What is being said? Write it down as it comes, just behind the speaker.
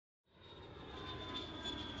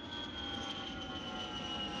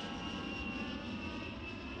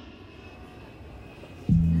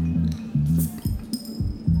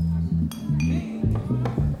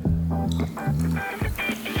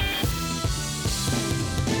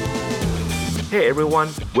Hey everyone,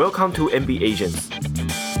 welcome to MB Agents.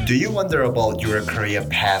 Do you wonder about your career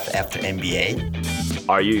path after MBA?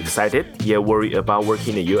 Are you excited yet worried about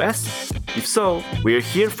working in the US? If so, we're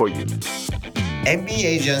here for you. MBA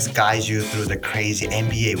agents guide you through the crazy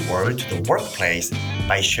MBA world to the workplace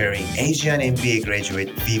by sharing Asian MBA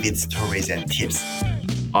graduate vivid stories and tips.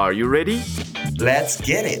 Are you ready? Let's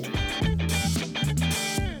get it!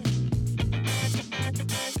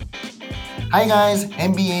 Hi guys,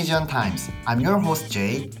 MBA Agent Times. I'm your host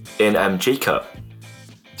Jay. And I'm Jacob.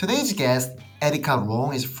 Today's guest, Erica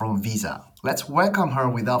Rong, is from Visa. Let's welcome her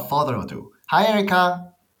without further ado. Hi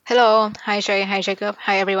Erica. Hello. Hi, Jay. Hi, Jacob.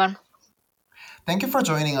 Hi, everyone. Thank you for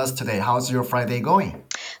joining us today. How's your Friday going?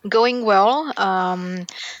 Going well.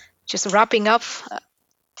 Just wrapping up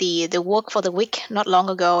the work for the week not long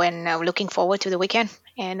ago, and looking forward to the weekend.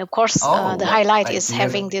 And of course, the highlight is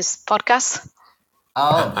having this podcast.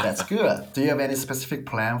 Oh, that's good. Do you have any specific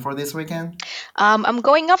plan for this weekend? I'm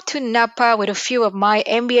going up to Napa with a few of my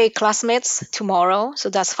MBA classmates tomorrow, so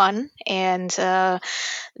that's fun. And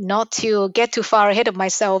not to get too far ahead of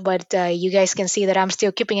myself, but you guys can see that I'm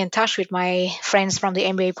still keeping in touch with my friends from the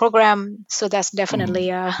MBA program, so that's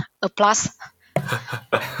definitely a plus.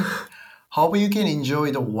 Hope you can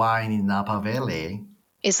enjoy the wine in Napa Valley.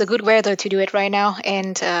 It's a good weather to do it right now.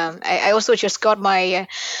 And I also just got my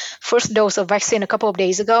first dose of vaccine a couple of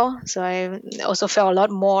days ago. So I also felt a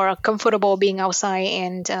lot more comfortable being outside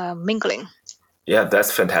and mingling. Yeah,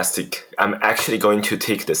 that's fantastic. I'm actually going to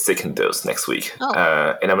take the second dose next week. Oh.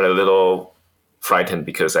 And I'm a little frightened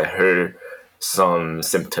because I heard some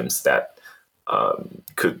symptoms that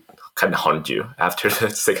could kind of haunt you after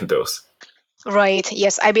the second dose. Right.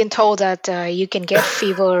 Yes, I've been told that you can get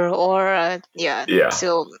fever or Yeah.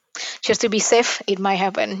 So just to be safe, it might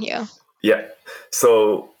happen. Yeah. Yeah.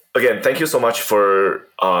 So again, thank you so much for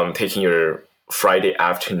taking your Friday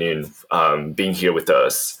afternoon being here with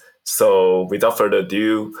us. So without further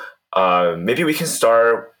ado, maybe we can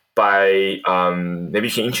start by maybe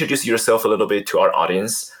you can introduce yourself a little bit to our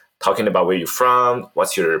audience, talking about where you're from,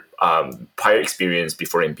 what's your prior experience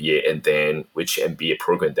before MBA, and then which MBA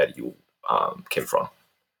program that you came from.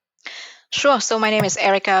 Sure. So my name is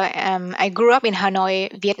Erica. I grew up in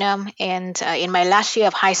Hanoi, Vietnam, and in my last year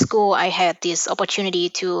of high school, I had this opportunity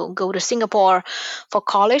to go to Singapore for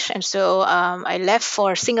college, and so I left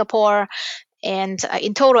for Singapore. And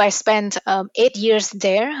in total, I spent 8 years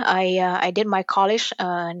there. I did my college,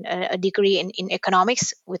 a degree in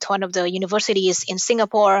economics with one of the universities in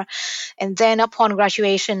Singapore. And then upon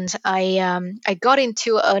graduation, I got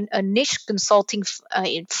into a niche consulting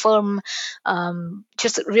firm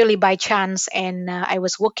just really by chance. And I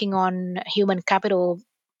was working on human capital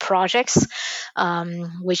projects,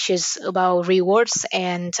 which is about rewards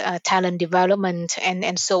and talent development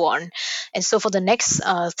and so on. And so for the next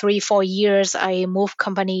 3-4 years, I moved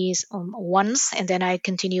companies once, and then I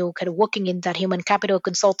continue kind of working in that human capital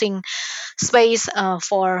consulting space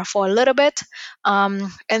for a little bit. And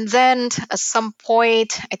then at some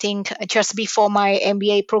point, I think just before my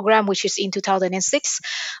MBA program, which is in 2006,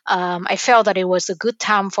 I felt that it was a good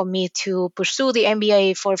time for me to pursue the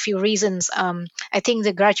MBA for a few reasons. I think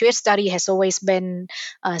the graduate study has always been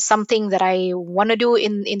something that I want to do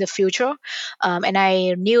in the future. And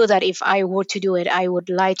I knew that if I were to do it, I would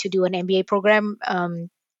like to do an MBA program.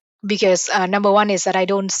 Because number one is that I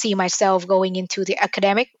don't see myself going into the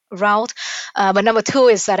academic route. But number two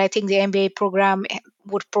is that I think the MBA program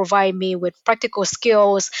would provide me with practical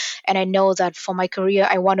skills, and I know that for my career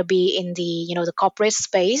I want to be in the corporate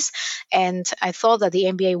space, and I thought that the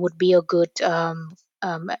MBA would be a good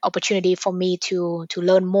opportunity for me to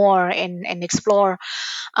learn more and explore.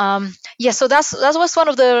 So that was one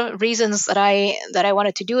of the reasons that I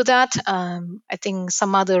wanted to do that. I think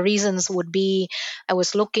some other reasons would be I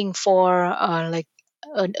was looking for like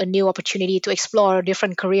a new opportunity to explore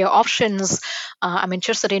different career options. I'm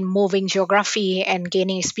interested in moving geography and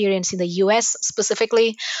gaining experience in the US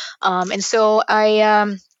specifically. And so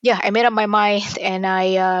I made up my mind, and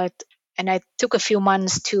I took a few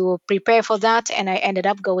months to prepare for that, and I ended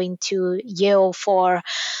up going to Yale for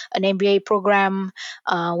an MBA program,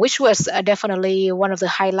 which was definitely one of the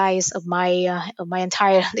highlights of my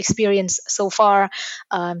entire experience so far.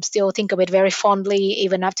 Still think of it very fondly,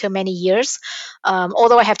 even after many years.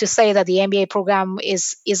 Although I have to say that the MBA program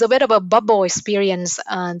is a bit of a bubble experience,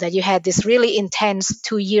 that you had this really intense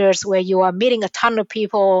 2 years where you are meeting a ton of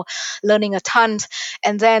people, learning a ton,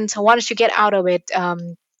 and then once you get out of it,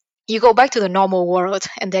 you go back to the normal world,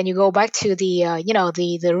 and then you go back to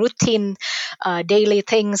the routine daily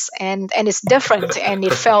things, and it's different, and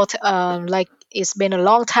it felt like it's been a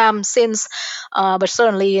long time since, but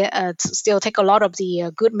certainly still take a lot of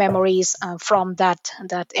the good memories from that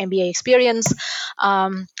MBA experience.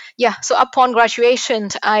 Yeah, so upon graduation,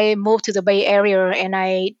 I moved to the Bay Area, and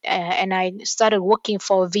I started working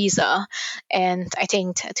for Visa. And I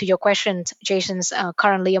think to your question, Jason's,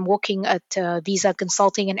 currently I'm working at Visa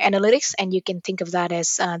Consulting and Analytics, and you can think of that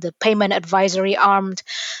as the payment advisory arm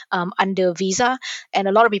under Visa. And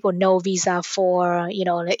a lot of people know Visa for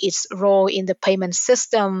its role in the payment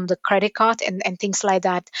system, the credit card, and things like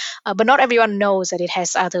that. But not everyone knows that it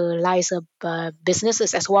has other lines of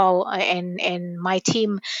businesses as well. And my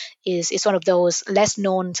team is one of those less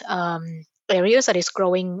known areas that is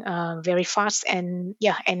growing very fast, and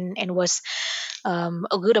yeah, and was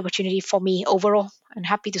a good opportunity for me overall. And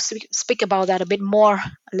happy to speak about that a bit more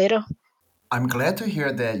later. I'm glad to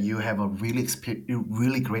hear that you have a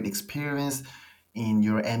really great experience in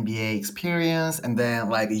your MBA experience, and then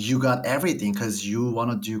like you got everything because you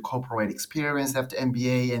want to do corporate experience after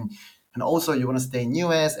MBA, and also you want to stay in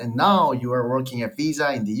US, and now you are working at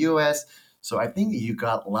Visa in the US. So I think you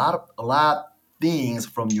got a lot things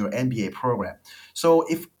from your MBA program. So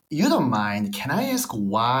if you don't mind, can I ask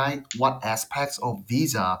why what aspects of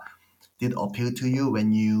Visa did appeal to you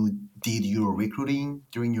when you did your recruiting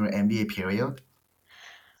during your MBA period?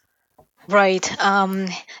 Right. And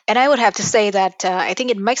I would have to say that I think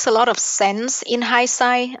it makes a lot of sense in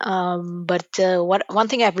hindsight. But what one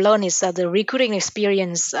thing I've learned is that the recruiting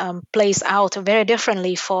experience plays out very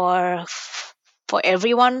differently for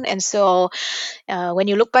everyone. And so when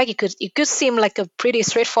you look back, it could seem like a pretty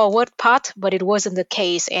straightforward path, but it wasn't the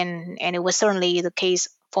case, and it was certainly the case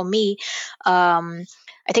for me. Um,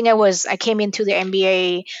 I think I came into the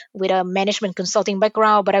MBA with a management consulting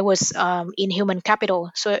background, but I was in human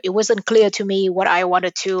capital, so it wasn't clear to me what I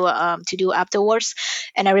wanted to do afterwards.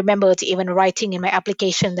 And I remember even writing in my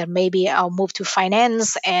application that maybe I'll move to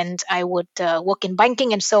finance and I would work in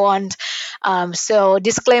banking and so on. So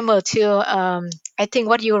disclaimer too. I think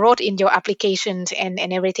what you wrote in your applications and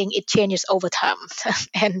everything, it changes over time.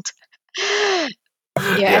 And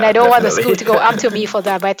yeah, and I Yeah, don't want the school definitely. to go after me for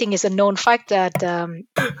that, but I think it's a known fact that the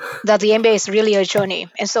MBA is really a journey.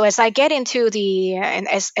 And so as I get into and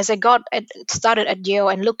as I started at Yale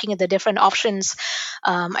and looking at the different options,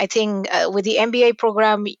 I think with the MBA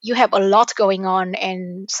program, you have a lot going on.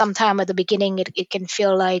 And sometime at the beginning, it can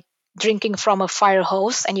feel like drinking from a fire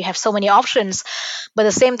hose, and you have so many options. But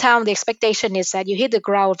at the same time, the expectation is that you hit the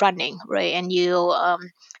ground running, right? And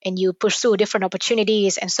you pursue different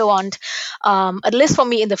opportunities and so on. At least for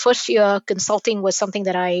me, in the first year, consulting was something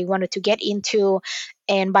that I wanted to get into.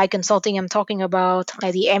 And by consulting, I'm talking about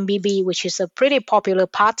like the MBB, which is a pretty popular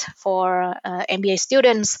path for MBA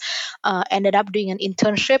students. Ended up doing an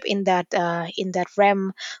internship in that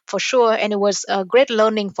realm for sure, and it was a great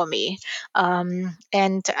learning for me.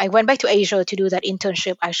 And I went back to Asia to do that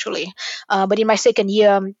internship actually. But in my second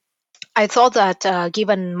year, I thought that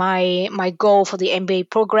given my goal for the MBA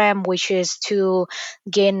program, which is to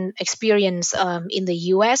gain experience in the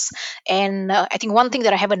US, and I think one thing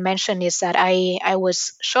that I haven't mentioned is that I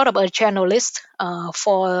was sort of a journalist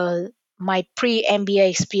for my pre MBA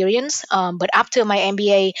experience, but after my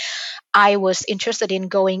MBA, I was interested in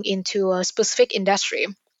going into a specific industry.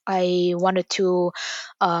 I wanted to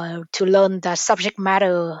learn the subject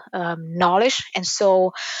matter knowledge, and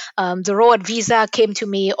so the role at Visa came to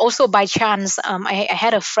me also by chance. I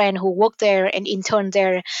had a friend who worked there and interned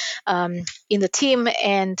there in the team,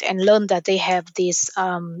 and learned that they have this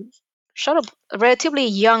sort of relatively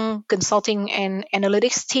young consulting and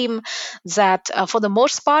analytics team that, for the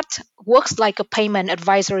most part, works like a payment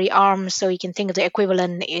advisory arm. So you can think of the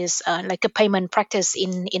equivalent is like a payment practice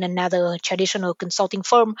in another traditional consulting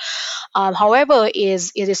firm. However,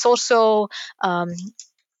 is it is also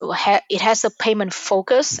it has a payment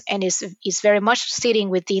focus and is very much sitting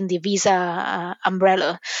within the Visa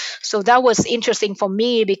umbrella. So that was interesting for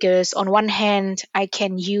me because on one hand, I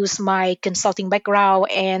can use my consulting background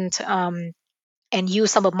and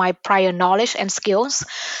use some of my prior knowledge and skills.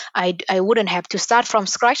 I wouldn't have to start from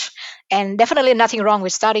scratch, and definitely nothing wrong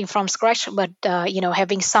with starting from scratch. But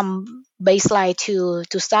having some baseline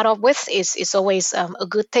to start off with is always a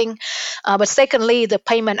good thing. But secondly, the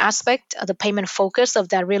payment aspect, the payment focus of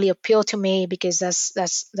that really appealed to me because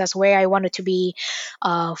that's where I wanted to be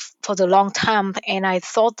for the long term. And I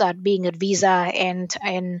thought that being at Visa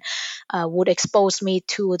and would expose me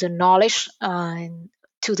to the knowledge.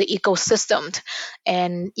 to the ecosystem.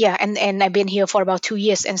 And yeah, and I've been here for about 2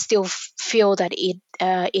 years and still feel that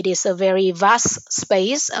it is a very vast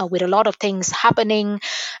space with a lot of things happening.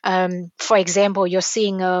 For example, you're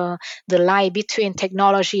seeing the line between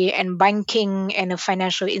technology and banking and a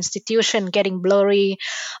financial institution getting blurry.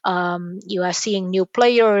 You are seeing new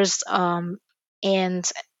players,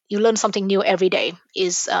 and you learn something new every day.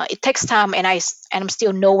 Is It takes time, and I'm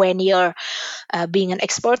still nowhere near being an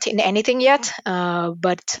expert in anything yet.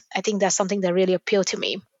 But I think that's something that really appealed to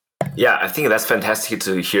me. Yeah, I think that's fantastic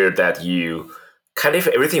to hear that you kind of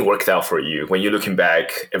everything worked out for you. When you're looking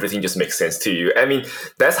back, everything just makes sense to you. I mean,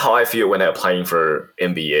 that's how I feel when I'm applying for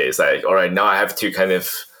MBA. It's like, all right, now I have to kind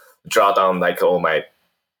of draw down like all my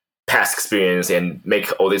past experience and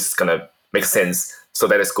make all this kind of make sense so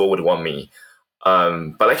that a school would want me.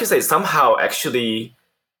 But like you say, somehow actually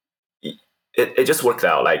it just worked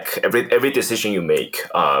out. Like every decision you make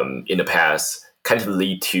in the past kind of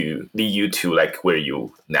lead you to like where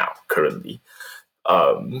you now currently.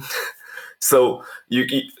 Um, so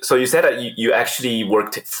you said that you actually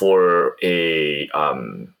worked for a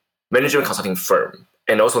management consulting firm,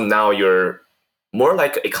 and also now you're more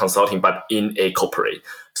like a consulting, but in a corporate.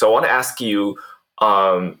 So I want to ask you,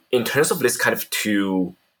 in terms of this kind of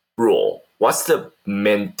two role, what's the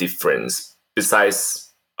main difference besides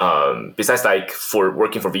like for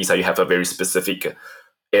working for Visa, you have a very specific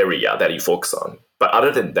area that you focus on. But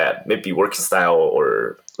other than that, maybe working style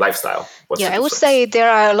or lifestyle, what's Yeah, the I would difference? say there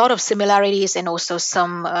are a lot of similarities and also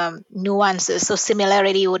some nuances. So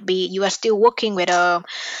similarity would be you are still working with a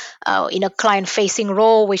in a client-facing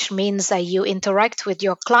role, which means that you interact with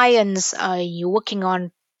your clients. You're working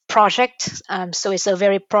on project, so it's a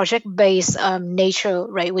very project-based nature,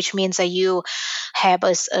 right? Which means that you have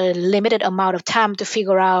a limited amount of time to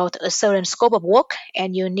figure out a certain scope of work,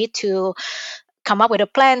 and you need to come up with a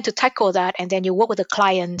plan to tackle that, and then you work with the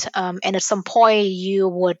client, and at some point you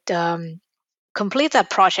would complete that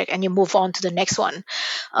project and you move on to the next one.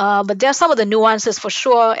 But there are some of the nuances for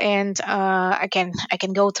sure, and I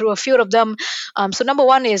can go through a few of them. So number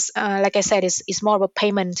one is, like I said, is more of a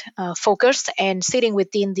payment focused and sitting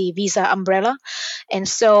within the Visa umbrella. And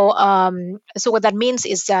so what that means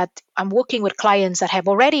is that I'm working with clients that have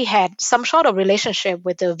already had some sort of relationship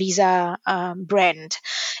with the Visa brand,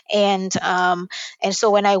 and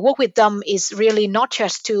so when I work with them, is really not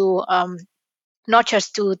just to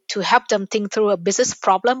help them think through a business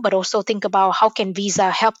problem, but also think about how can Visa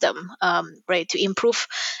help them, right, to improve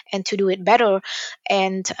and to do it better.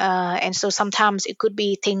 And so sometimes it could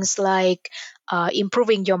be things like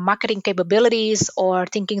improving your marketing capabilities, or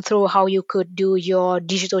thinking through how you could do your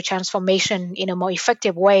digital transformation in a more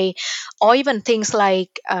effective way, or even things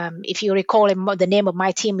like, if you recall, the name of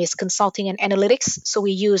my team is consulting and analytics, so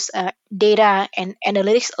we use data and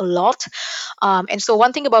analytics a lot. And so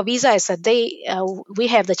one thing about Visa is that we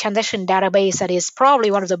have the transaction database that is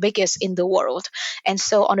probably one of the biggest in the world. And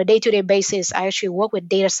so on a day-to-day basis, I actually work with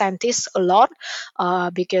data scientists a lot,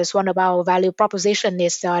 because one of our value proposition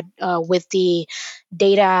is that with the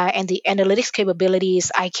data and the analytics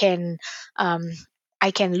capabilities, I can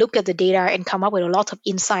look at the data and come up with a lot of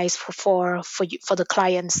insights for the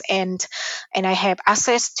clients, and I have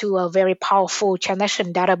access to a very powerful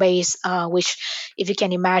transaction database, which, if you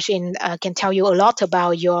can imagine, can tell you a lot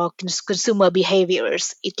about your consumer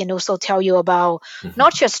behaviors. It can also tell you about Mhm.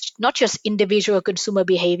 not just individual consumer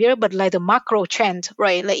behavior, but like the macro trend,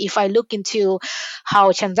 right? Like if I look into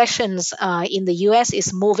how transactions in the US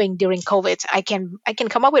is moving during COVID, I can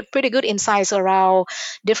come up with pretty good insights around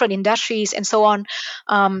different industries and so on.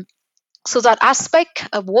 um, so that aspect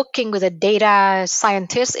of working with a data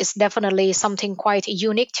scientist is definitely something quite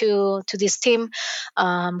unique to this team,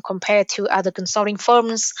 compared to other consulting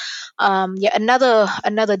firms. Yeah,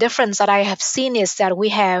 another difference that I have seen is that we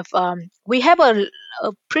have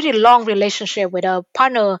a pretty long relationship with a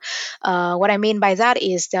partner. What I mean by that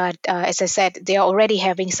is that, as I said, they are already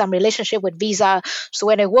having some relationship with Visa. So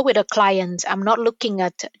when I work with a client, I'm not looking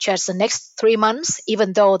at just the next 3 months,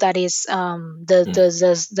 even though that is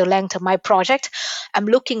the length of my project. I'm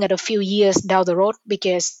looking at a few years down the road,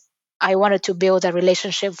 because I wanted to build a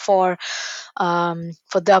relationship for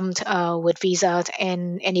them with Visa,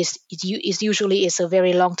 and it's usually is a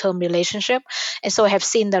very long term relationship. And so I have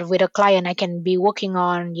seen that with a client, I can be working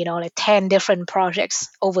on like 10 different projects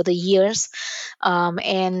over the years.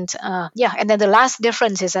 And yeah, and then the last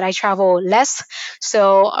difference is that I travel less.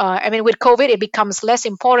 So I mean, with COVID, it becomes less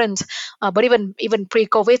important. But even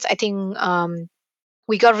pre-COVID, I think.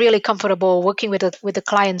 We got really comfortable working with the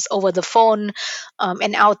clients over the phone,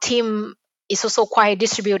 and our team is also quite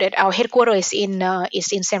distributed. Our headquarters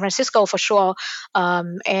is in San Francisco for sure,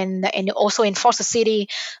 and also in Foster City,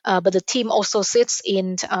 but the team also sits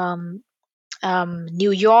in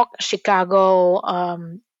New York,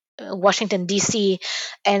 Chicago, Washington D.C.,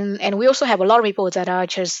 and we also have a lot of people that are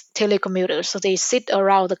just telecommuters, so they sit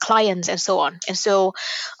around the clients and so on. And so,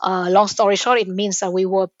 long story short, it means that we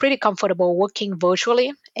were pretty comfortable working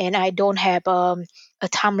virtually, and I don't have a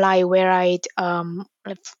timeline where I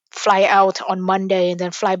like fly out on Monday and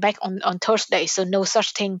then fly back on Thursday. So no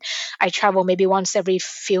such thing. I travel maybe once every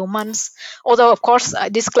few months. Although, of course,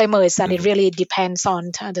 disclaimer is that it Mhm. really depends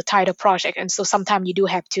on the type of project, and so sometimes you do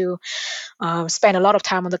have to spend a lot of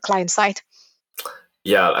time on the client side.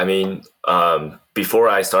 Yeah, I mean, before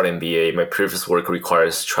I started MBA, my previous work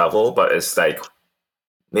requires travel, but it's like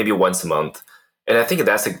maybe once a month. And I think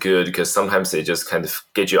that's a good because sometimes they just kind of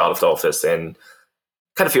get you out of the office and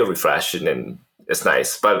kind of feel refreshed and it's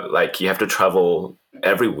nice. But like you have to travel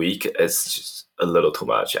every week, it's just a little too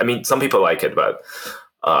much. I mean, some people like it, but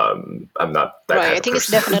I'm not that Right. kind I of think it's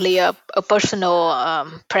person. definitely a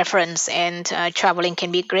personal preference, and traveling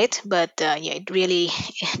can be great, but yeah, it really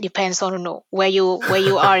depends on where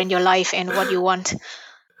you are in your life and what you want.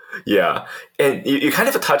 Yeah, and you kind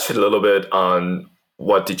of touched a little bit on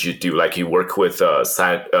what did you do? Like you work with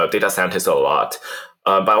data scientists a lot,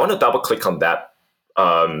 but I want to double click on that.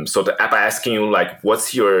 So the app asking you like,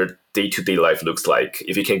 what's your day to day life looks like?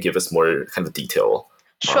 If you can give us more kind of detail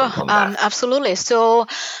Sure, on that. absolutely. So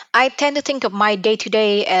I tend to think of my day to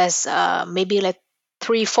day as maybe like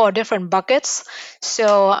three, four different buckets.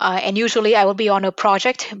 So, and usually I will be on a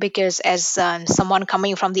project because as someone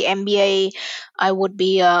coming from the MBA, I would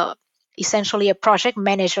be essentially a project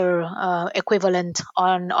manager equivalent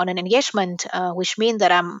on an engagement, which means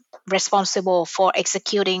that I'm responsible for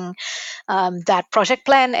executing that project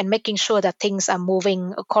plan and making sure that things are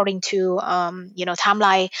moving according to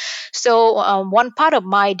timeline. So one part of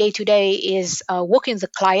my day to day is working with the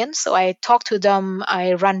clients. So I talk to them,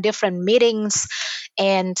 I run different meetings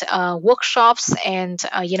and workshops and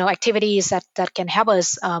activities that can help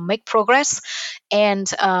us make progress. And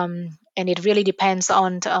it really depends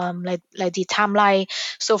on like the timeline.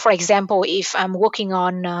 So for example, if I'm working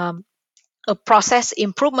on a process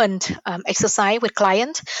improvement exercise with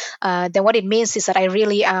client, then what it means is that I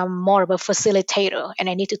really am more of a facilitator, and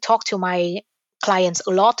I need to talk to my clients a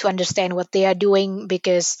lot to understand what they are doing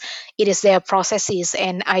because it is their processes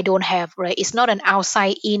and I don't have, right, it's not an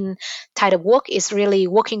outside in type of work. It's really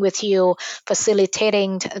working with you,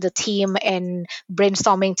 facilitating the team and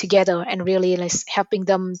brainstorming together and really like helping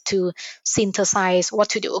them to synthesize what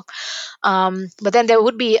to do. But then there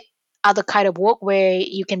would be other kind of work where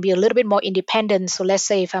you can be a little bit more independent. So let's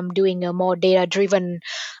say if I'm doing a more data driven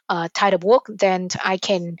type of work, then I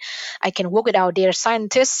can work with our data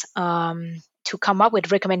scientists to come up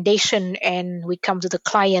with recommendation, and we come to the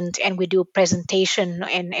client and we do presentation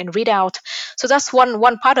and read out. So that's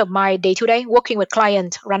one part of my day to day, working with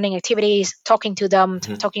client, running activities, talking to them,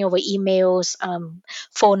 Mhm. talking over emails,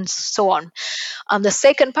 phones, so on. The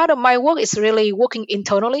second part of my work is really working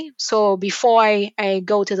internally. So before I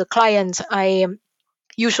go to the client,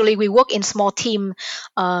 usually we work in small team,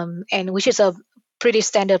 and which is a pretty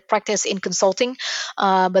standard practice in consulting,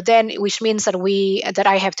 but then which means that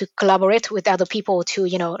I have to collaborate with other people to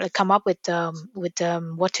like come up with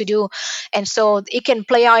what to do. And so it can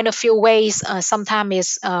play out in a few ways. Sometimes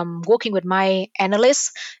is working with my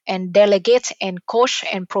analysts and delegate and coach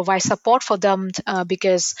and provide support for them,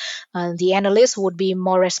 because the analyst would be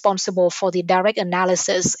more responsible for the direct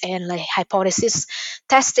analysis and like hypothesis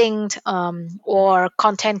testing, or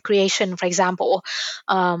content creation, for example.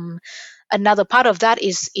 Um, Another part of that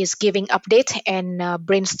is giving update and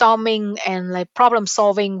brainstorming and like problem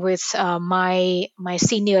solving with my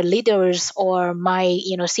senior leaders or my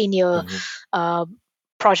senior Mhm. uh,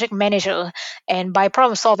 project manager. And by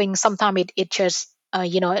problem solving, sometimes it just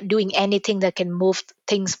doing anything that can move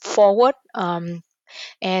things forward.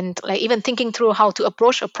 And like even thinking through how to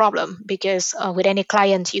approach a problem, because with any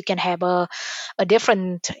client you can have a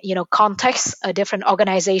different context, a different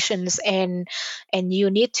organizations, and you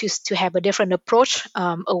need to have a different approach,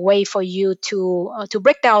 a way for you to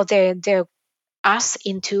break down their us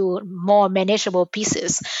into more manageable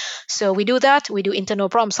pieces. So we do that. We do internal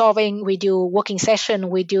problem solving, we do working session,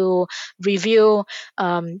 we do review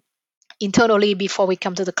internally before we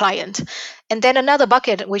come to the client. And then another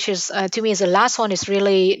bucket, which is to me is the last one, is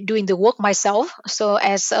really doing the work myself. So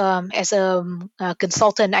as a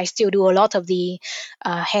consultant, I still do a lot of the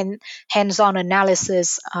hands-on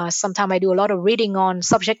analysis. Sometimes I do a lot of reading on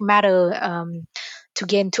subject matter,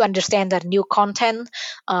 to understand that new content.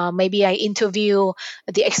 Maybe I interview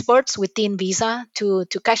the experts within Visa to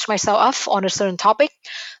catch myself up on a certain topic,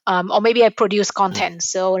 or maybe I produce content.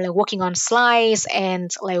 So like working on slides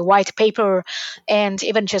and like white paper, and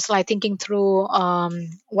even just like thinking through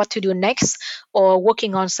what to do next, or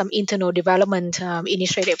working on some internal development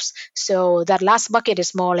initiatives. So that last bucket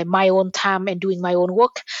is more like my own time and doing my own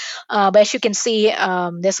work. But as you can see,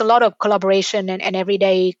 there's a lot of collaboration, and every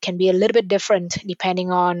day can be a little bit different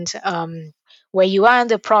depending on where you are in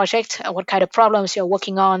the project, what kind of problems you're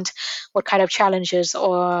working on, what kind of challenges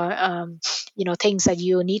or things that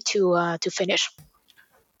you need to finish.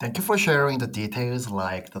 Thank you for sharing the details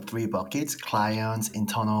like the three buckets, clients,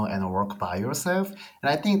 internal, and work by yourself. And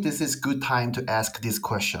I think this is good time to ask this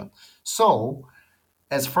question. So,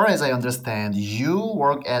 as far as I understand, you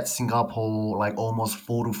work at Singapore like almost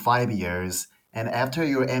 4 to 5 years, and after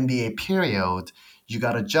your MBA period, you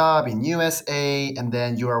got a job in USA, and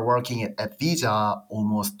then you are working at Visa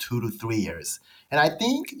almost 2 to 3 years. And I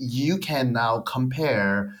think you can now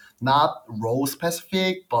compare not role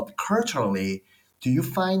specific, but culturally. Do you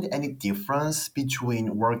find any difference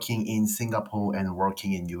between working in Singapore and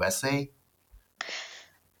working in USA?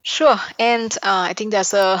 Sure, and I think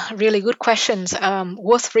that's a really good question,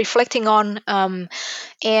 worth reflecting on.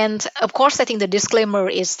 And of course, I think the disclaimer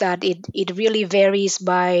is that it really varies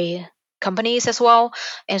by companies as well.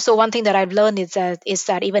 And so one thing that I've learned is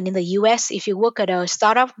that even in the US, if you work at a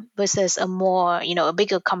startup versus a more a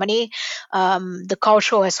bigger company, the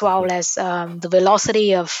culture as well as the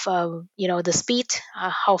velocity of the speed,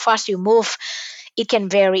 how fast you move, it can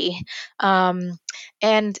vary. Um,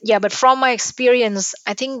 and yeah, but from my experience,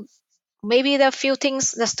 I think maybe there are a few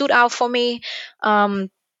things that stood out for me.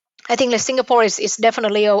 Um, I think like Singapore is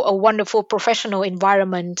definitely a wonderful professional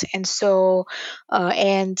environment, and so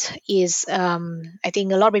and is I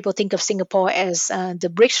think a lot of people think of Singapore as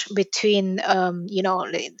the bridge between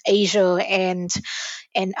like Asia and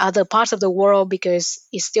other parts of the world, because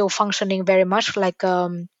it's still functioning very much like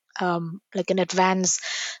an advanced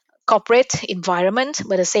corporate environment,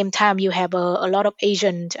 but at the same time you have a lot of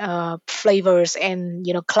Asian flavors and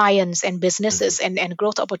clients and businesses and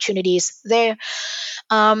growth opportunities there.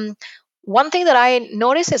 um, One thing that I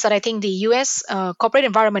noticed is that I think the U.S. Corporate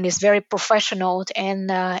environment is very professional, and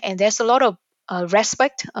there's a lot of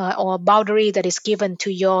respect or boundary that is given to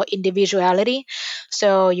your individuality.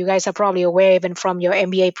 So you guys are probably aware, even from your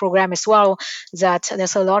MBA program as well, that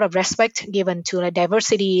there's a lot of respect given to like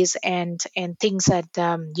diversities and things that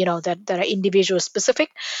that are individual specific.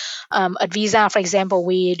 At Visa, for example,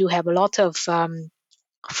 we do have a lot of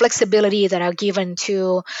flexibility that are given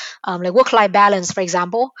to like work-life balance, for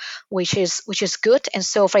example, which is good. And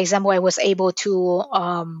so, for example, I was able to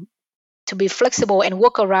be flexible and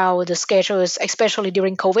work around the schedules, especially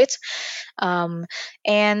during COVID. um,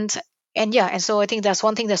 and and yeah, and so I think that's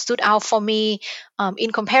one thing that stood out for me.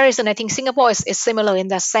 In comparison, I think Singapore is similar in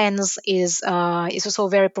that sense, is also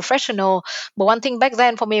very professional. But one thing back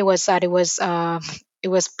then for me was that it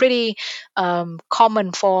was pretty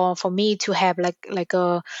common for me to have like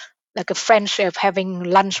a friendship, having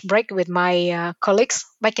lunch break with my colleagues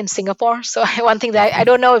back in Singapore. So one thing that I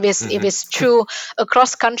don't know if it's true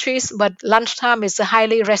across countries, but lunchtime is a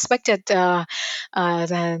highly respected the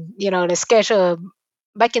schedule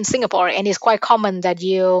back in Singapore, and it's quite common that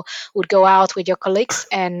you would go out with your colleagues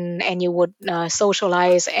and you would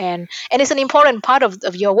socialize, and it's an important part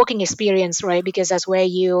of your working experience, right? Because that's where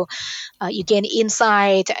you gain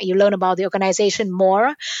insight, you learn about the organization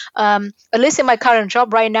more. At least in my current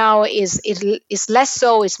job right now, is less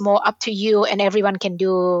so. It's more up to you, and everyone can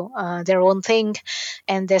do their own thing,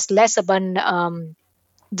 and there's less about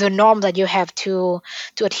the norm that you have to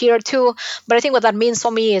adhere to. But I think what that means for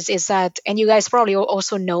me is that, and you guys probably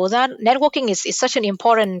also know, that networking is such an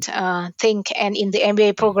important thing. And in the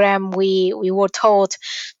MBA program, we were taught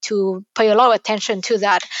to pay a lot of attention to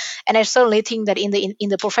that. And I certainly think that in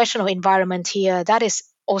the professional environment here, that is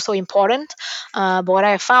also important. But what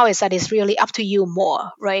I found is that it's really up to you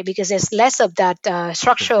more, right? Because there's less of that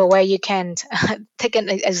structure where you can take an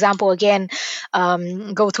example again,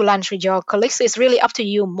 go to lunch with your colleagues. It's really up to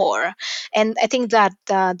you more. And I think that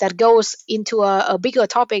that goes into a bigger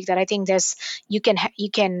topic, that I think there's you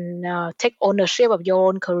can take ownership of your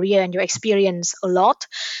own career and your experience a lot.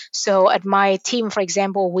 So at my team, for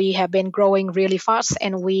example, we have been growing really fast,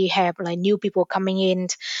 and we have like new people coming in.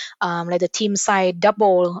 Like the team size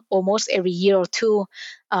double almost every year or two.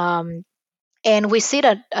 Um, and we sit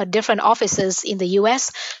at different offices in the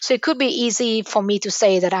US. So it could be easy for me to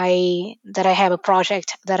say that I have a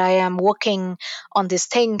project, that I am working on this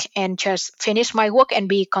thing, and just finish my work and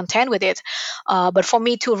be content with it. But for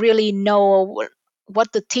me to really know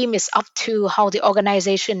what the team is up to, how the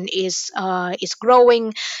organization is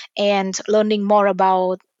growing, and learning more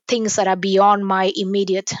about things that are beyond my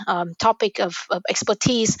immediate topic of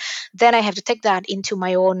expertise, then I have to take that into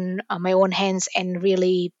my own hands and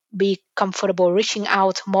really be comfortable reaching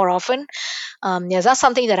out more often. Yes, that's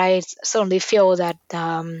something that I certainly feel that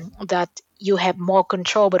that you have more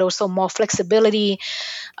control, but also more flexibility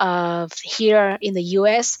here in the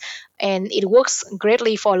US, and it works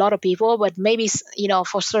greatly for a lot of people. But maybe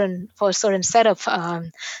for a certain set of uh,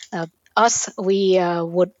 us, we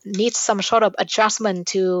would need some sort of adjustment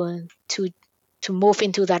to move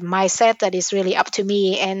into that mindset that is really up to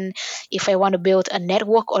me. And if I want to build a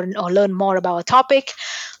network or learn more about a topic,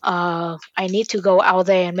 I need to go out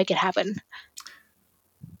there and make it happen.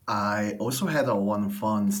 I also had a one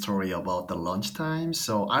fun story about the lunchtime.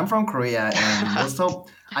 So I'm from Korea, and most of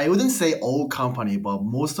I wouldn't say all company, but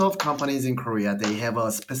most of companies in Korea they have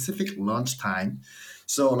a specific lunchtime.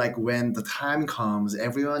 So like when the time comes,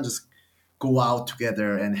 everyone just go out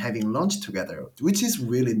together and having lunch together, which is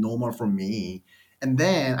really normal for me. And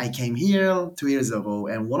then I came here 2 years ago,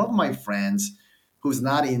 and one of my friends, who's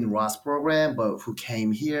not in Ross program, but who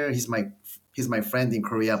came here, he's my friend in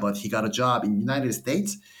Korea, but he got a job in United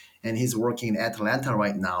States, and he's working in Atlanta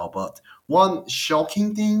right now. But one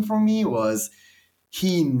shocking thing for me was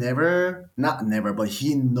he never, not never, but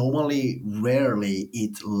he normally rarely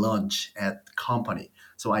eat lunch at company.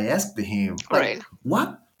 So I asked him, like, Right.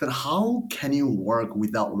 what? Then how can you work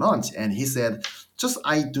without lunch? And he said, just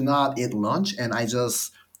I do not eat lunch, and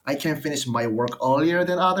I can finish my work earlier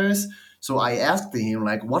than others. So I asked him,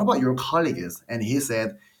 like, what about your colleagues? And he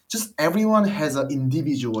said, just everyone has an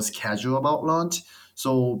individual schedule about lunch.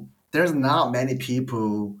 So there's not many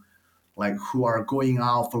people like who are going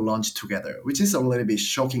out for lunch together, which is a little bit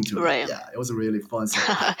shocking to me. Right. Yeah, it was a really fun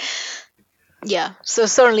story. Yeah, so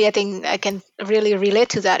certainly I think I can really relate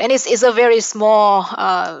to that, and it's a very small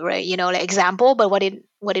right, like example, but what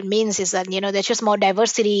it means is that there's just more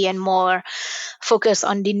diversity and more focus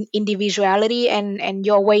on the individuality and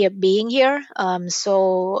your way of being here.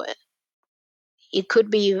 So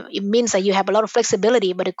it means that you have a lot of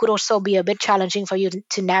flexibility, but it could also be a bit challenging for you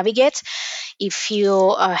to navigate if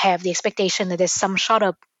you have the expectation that there's some sort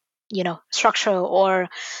of structure or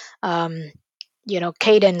um,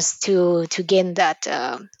 cadence to gain that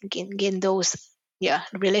gain those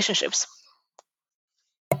relationships.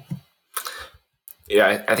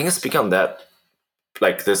 Yeah, I think speaking on that,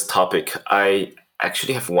 like this topic, I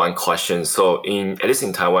actually have one question. So in at least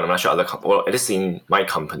in Taiwan, I'm not sure well, at least in my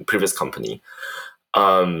company, previous company,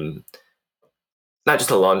 um, not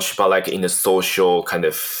just a lunch, but like in the social kind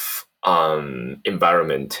of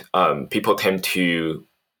environment, people tend to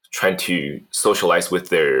try to socialize with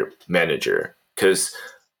their manager because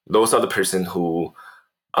those are the person who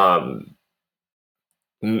um,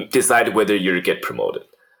 decide whether you get promoted.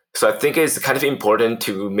 So I think it's kind of important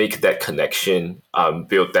to make that connection,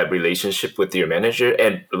 build that relationship with your manager,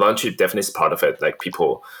 and lunch is definitely part of it. Like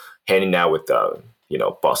people hanging out with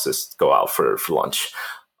bosses, go out for lunch.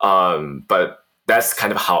 But that's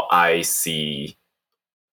kind of how I see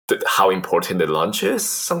how important the lunch is.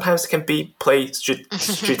 Sometimes it can be played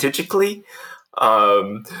strategically,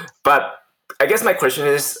 but I guess my question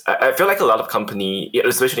is, I feel like a lot of company,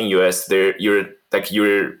 especially in US,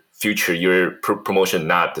 your future, your promotion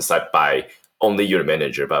not decided by only your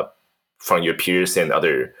manager, but from your peers and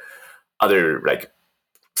other like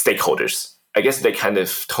stakeholders. I guess they kind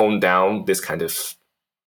of tone down this kind of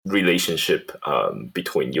relationship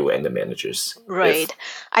between you and the managers. If Right.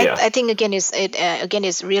 yeah, I think again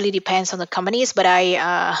it really depends on the companies, but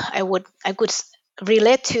I could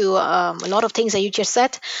relate to a lot of things that you just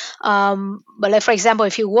said. But like for example,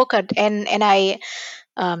 if you work at and I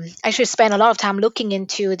actually spent a lot of time looking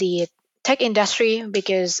into the tech industry,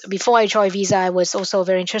 because before I joined Visa, I was also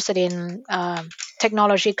very interested in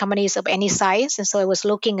technology companies of any size. And so I was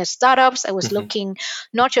looking at startups. I was Mhm. looking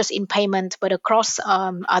not just in payment, but across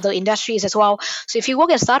other industries as well. So if you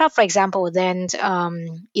work at startup, for example, then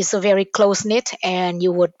it's a very close knit, and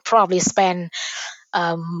you would probably spend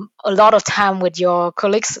a lot of time with your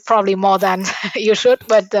colleagues, probably more than you should.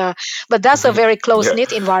 But that's a Mhm. very close Yeah.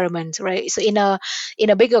 knit environment, right? So in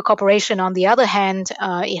a bigger corporation, on the other hand,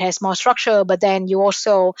 it has more structure, but then you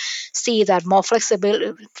also see that more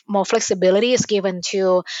flexibility is given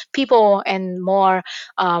to people, and more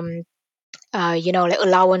like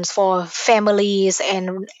allowance for families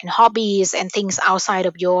and hobbies and things outside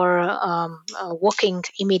of your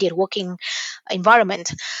immediate working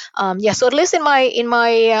environment. Yeah, so at least in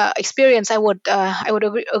my experience, I would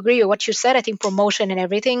agree with what you said. I think promotion and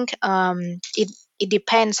everything, it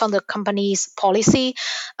depends on the company's policy,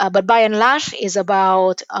 but by and large, is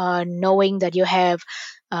about knowing that you have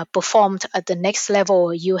performed at the next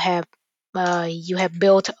level. You have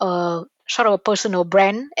built a sort of a personal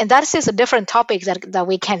brand, and that is a different topic that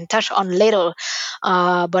we can touch on later.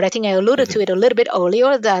 But I think I alluded to Mhm. it a little bit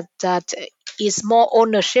earlier, that is more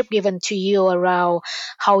ownership given to you around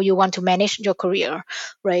how you want to manage your career,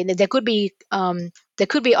 right? There could be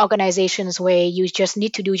organizations where you just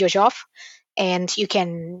need to do your job, and you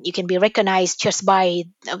can be recognized just by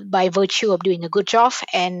virtue of doing a good job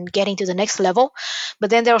and getting to the next level. But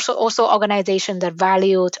then there are also organizations that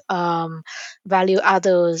value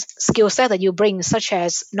other skill set that you bring, such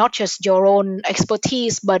as not just your own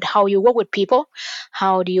expertise, but how you work with people,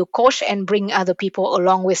 how do you coach and bring other people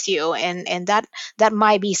along with you, and that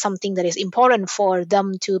might be something that is important for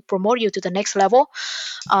them to promote you to the next level.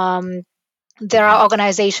 um, there are Mhm.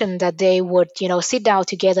 organizations that they would sit down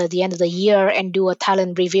together at the end of the year and do a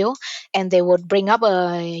talent review, and they would bring up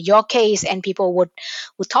your case, and people would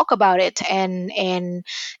talk about it. And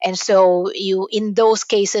so you, in those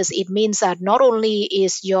cases, it means that not only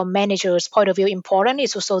is your manager's point of view important,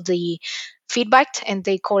 it's also the feedback, and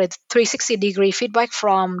they call it 360-degree feedback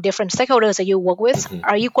from different stakeholders that you work with, Mhm.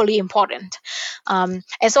 are equally important. And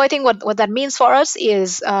so I think what that means for us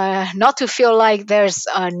is not to feel like there's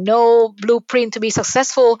no blueprint to be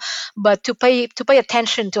successful, but to pay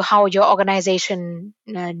attention to how your organization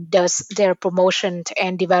does their promotion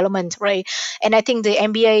and development, right? And I think the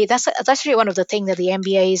MBA, that's actually one of the things that the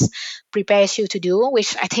MBAs prepares you to do,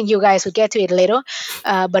 which I think you guys will get to it later.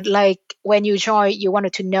 But like when you join, you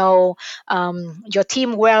wanted to know your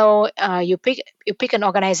team well. You pick an Mhm.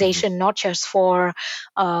 organization not just for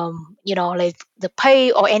like the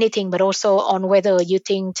pay or anything, but also on whether you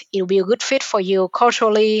think it'll be a good fit for you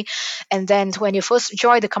culturally. And then when you first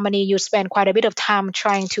join the company, you spend quite a bit of time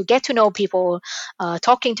trying to get to know people,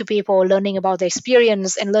 talking to people, learning about their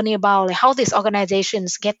experience, and learning about like, how these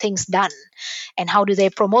organizations get things done, and how do they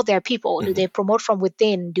promote their people. Do Mhm. they promote from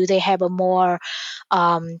within? Do they have a more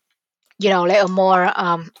um, like a more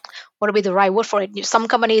what would be the right word for it? Some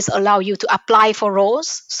companies allow you to apply for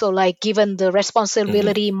roles, so like given the Mhm.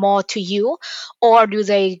 responsibility more to you, or do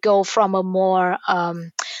they go from a more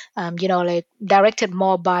like directed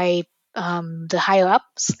more by the higher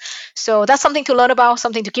ups? So that's something to learn about,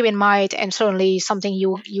 something to keep in mind, and certainly something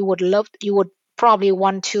you would probably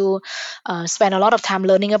want to spend a lot of time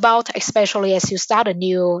learning about, especially as you start a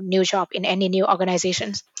new job in any new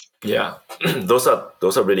organizations. Yeah, those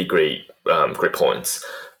are really great points.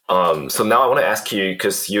 So now I want to ask you,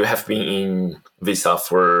 because you have been in Visa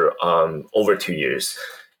for over 2 years,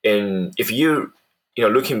 and if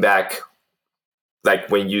looking back, like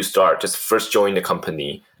when you start just first join the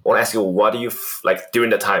company, I want to ask you, what do you like during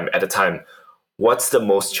the time at the time? What's the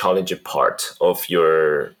most challenging part of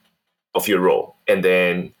your role? And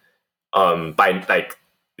then by like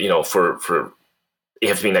for it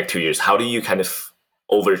has been like 2 years. How do you kind of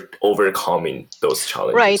overcoming those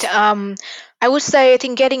Right. challenges? I would say I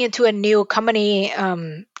think getting into a new company,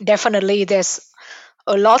 definitely there's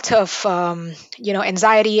a lot of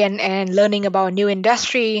anxiety and learning about a new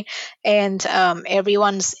industry, and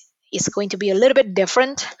everyone's is going to be a little bit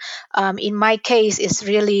different. In my case, it's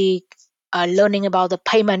really learning about the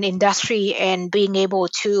payment industry and being able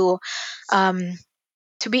um,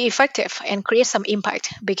 to be effective and create some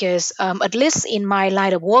impact, because at least in my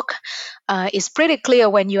line of work, it's pretty clear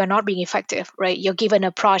when you are not being effective, right? You're given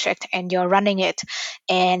a project and you're running it,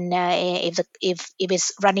 and if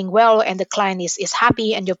it's running well and the client is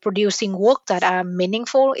happy and you're producing work that are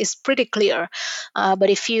meaningful, it's pretty clear.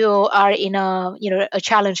 But if you are in a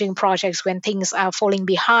challenging projects when things are falling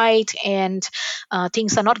behind, and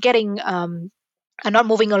things are not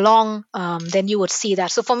moving along, then you would see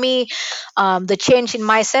that. So for me, the change in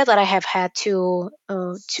mindset that I have had to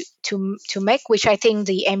make, which I think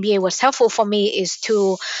the MBA was helpful for me, is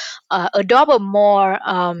to adopt a more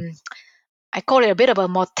I call it a bit of a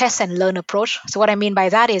more test and learn approach. So what I mean by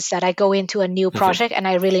that is that I go into a new Mhm. project and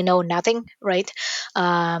I really know nothing, right?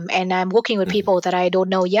 And I'm working with Mhm. people that I don't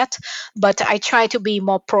know yet, but I try to be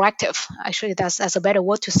more proactive. Actually, that's a better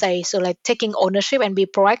word to say. So like taking ownership and be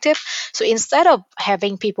proactive. So instead of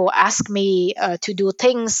having people ask me to do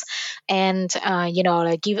things and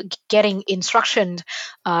like getting instruction,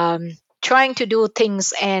 trying to do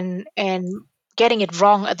things and getting it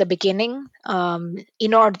wrong at the beginning,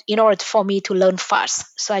 in order for me to learn fast,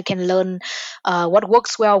 so I can learn what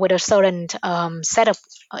works well with a certain set of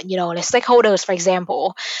like stakeholders, for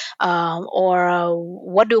example, or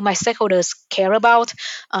what do my stakeholders care about.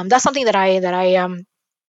 That's something that I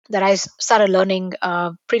that I started learning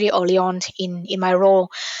pretty early on in my role.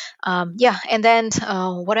 Yeah, and then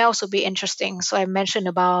what else would be interesting? So I mentioned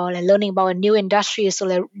about like, learning about a new industry, so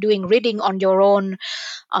like doing reading on your own,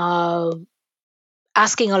 uh,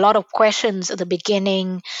 asking a lot of questions at the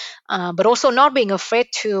beginning, but also not being afraid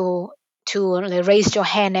to like, raise your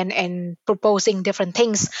hand and proposing different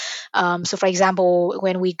things. So, for example,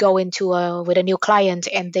 when we go into with a new client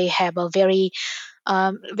and they have a very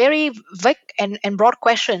vague and broad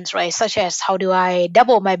questions, right? Such as how do I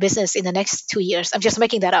double my business in the next 2 years? I'm just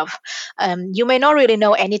making that up. You may not really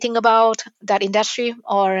know anything about that industry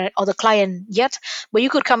or the client yet, but you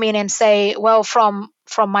could come in and say, well, from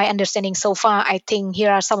my understanding so far, I think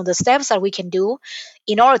here are some of the steps that we can do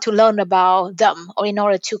in order to learn about them or in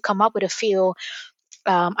order to come up with a few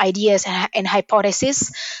ideas and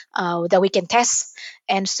hypotheses that we can test.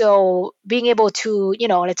 And so being able to,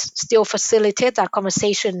 let's still facilitate that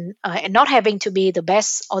conversation and not having to be the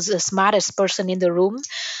best or the smartest person in the room,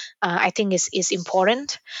 I think is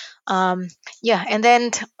important. Um, yeah, and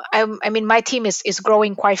then I mean, my team is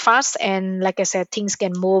growing quite fast, and like I said, things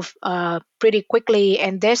can move pretty quickly,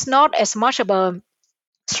 and there's not as much of a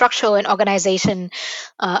structure and organization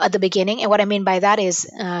at the beginning. And what I mean by that is,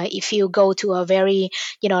 if you go to a very,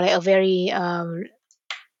 like a very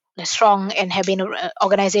strong and have been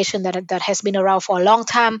organization that has been around for a long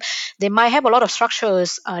time, they might have a lot of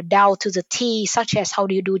structures down to the T, such as how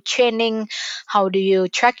do you do training, how do you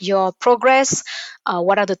track your progress,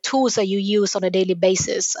 what are the tools that you use on a daily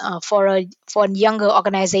basis. For a younger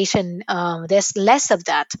organization, there's less of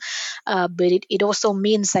that, but it also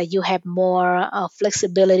means that you have more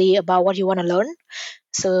flexibility about what you want to learn.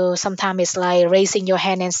 So sometimes it's like raising your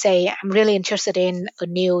hand and say, I'm really interested in a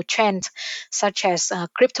new trend, such as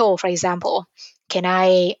crypto, for example. Can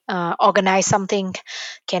I organize something?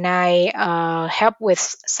 Can I help with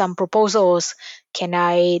some proposals? Can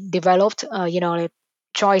I develop, like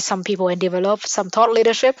join some people and develop some thought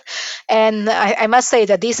leadership? And I must say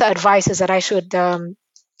that these are advices that I should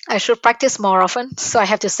practice more often. So I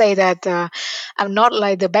have to say that I'm not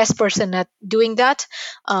like the best person at doing that.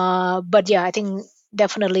 But yeah, I think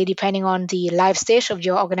definitely depending on the life stage of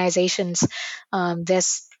your organizations,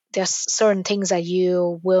 there's certain things that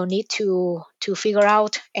you will need to figure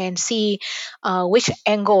out and see which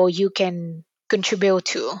angle you can contribute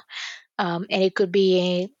to. And it could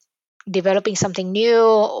be developing something new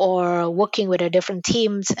or working with a different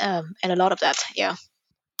teams, and a lot of that. Yeah.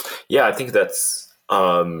 Yeah, I think that's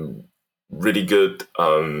really good.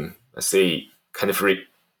 Let's say kind of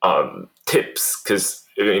tips, because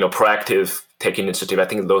proactive taking initiative. I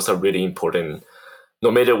think those are really important,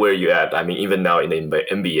 no matter where you're at. I mean, even now in the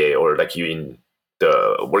MBA or like you in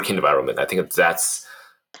the work environment, I think that's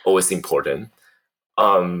always important.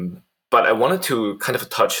 But I wanted to kind of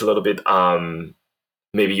touch a little bit on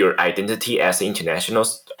maybe your identity as an international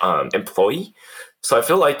employee. So I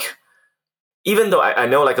feel like even though I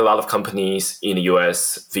know like a lot of companies in the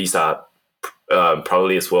US, Visa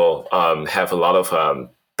probably as well, have a lot of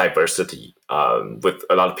diversity with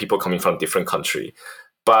a lot of people coming from different country.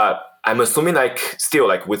 But I'm assuming like still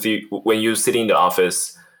like with you when you sit in the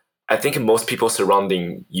office, I think most people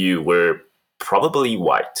surrounding you were probably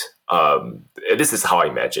white. This is how I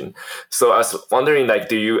imagine. So I was wondering, like,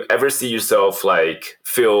 do you ever see yourself like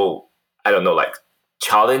feel, I don't know, like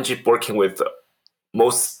challenged working with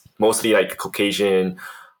mostly like Caucasian,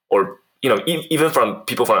 or even from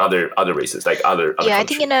people from other races, like other Yeah, I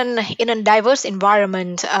think countries. in a diverse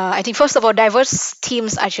environment, I think first of all, diverse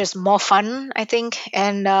teams are just more fun. I think,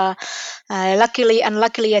 and luckily,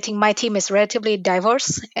 unluckily, I think my team is relatively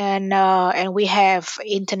diverse, and we have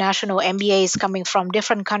international MBAs coming from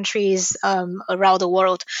different countries around the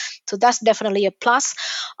world. So that's definitely a plus.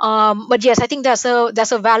 But yes, I think that's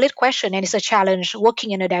a valid question, and it's a challenge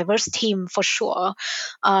working in a diverse team for sure.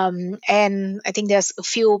 And I think there's a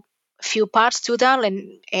few parts to that,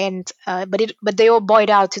 but they all boil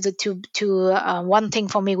out to one thing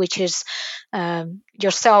for me, which is your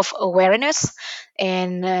self awareness.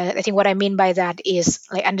 And I think what I mean by that is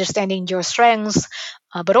like understanding your strengths,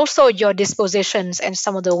 but also your dispositions and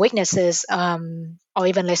some of the weaknesses, or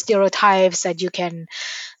even like stereotypes that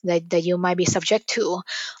you might be subject to.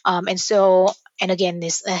 And again,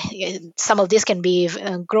 some of this can be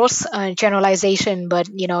gross generalization, but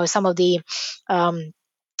some of the um,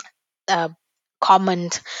 uh, common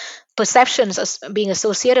perceptions as being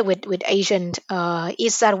associated with Asian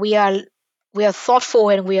is that we are thoughtful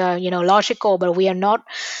and we are logical, but we are not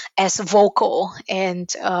as vocal,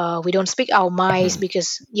 and we don't speak our minds Mhm.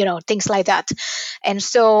 because things like that. And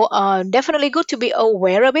so definitely good to be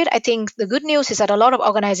aware of it. I think the good news is that a lot of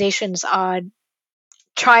organizations are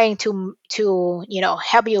trying to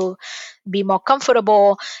help you be more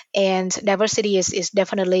comfortable. And diversity is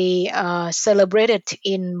definitely celebrated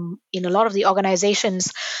in a lot of the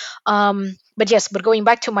organizations. But yes, but going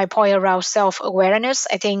back to my point around self-awareness,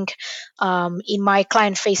 I think in my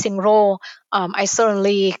client-facing role, I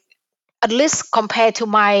certainly, at least compared to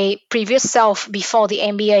my previous self before the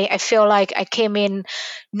MBA, I feel like I came in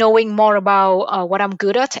knowing more about what I'm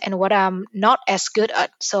good at and what I'm not as good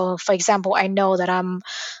at. So, for example, I know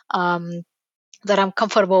um, that I'm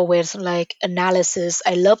comfortable with like analysis.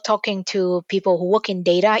 I love talking to people who work in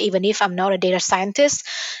data, even if I'm not a data scientist.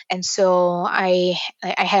 And so I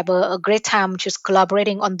have a great time just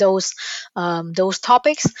collaborating on those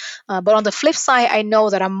topics. But on the flip side, I know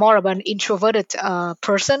that I'm more of an introverted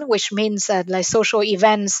person, which means that like social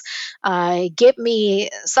events give me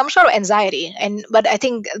some sort of anxiety. And but I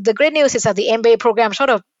think the great news is that the MBA program sort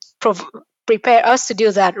of prov- prepare us to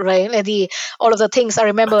do that, right? Like the all of the things I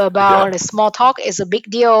remember about Yeah. the small talk is a big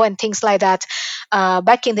deal and things like that.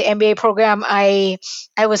 Back in the MBA program, I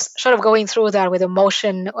was sort of going through that with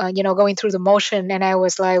emotion, going through the motion, and I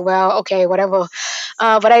was like, well, okay, whatever.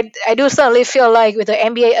 But I do certainly feel like with the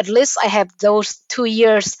MBA, at least I have those 2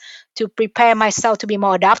 years to prepare myself to be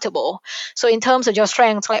more adaptable. So in terms of your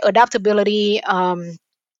strengths, like adaptability,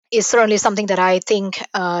 is certainly something that I think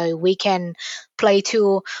we can play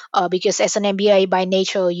to, because as an MBA by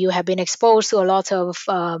nature, you have been exposed to a lot of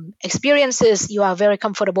experiences. You are very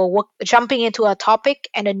comfortable jumping into a topic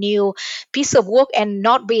and a new piece of work and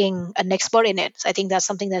not being an expert in it. So I think that's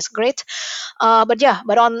something that's great. But yeah,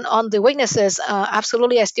 but on the weaknesses,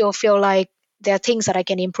 absolutely, I still feel like there are things that I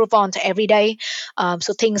can improve on to every day.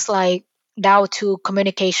 So things like down to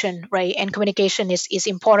communication, right? And communication is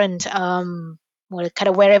important. Well, kind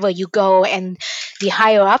of wherever you go, and the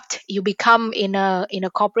higher up you become in a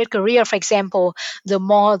corporate career, for example, the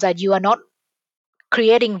more that you are not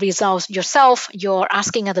creating results yourself, you're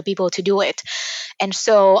asking other people to do it. And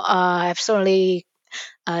so I've certainly,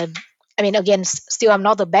 uh, I mean, again, still I'm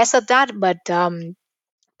not the best at that, but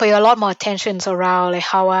pay a lot more attentions around like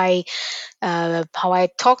how I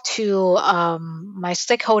talk to my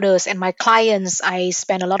stakeholders and my clients. I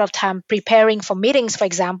spend a lot of time preparing for meetings, for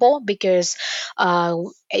example, because uh,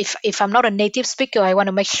 if I'm not a native speaker, I want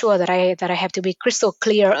to make sure that I have to be crystal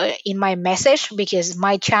clear in my message, because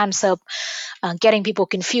my chance of getting people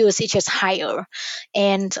confused is just higher.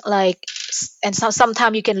 And and so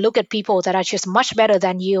sometimes you can look at people that are just much better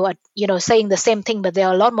than you at saying the same thing, but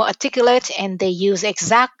they're a lot more articulate and they use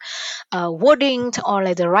exact wording or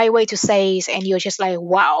like the right way to say it, and you're just like,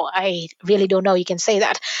 wow, I really don't know you can say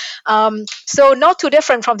that. So not too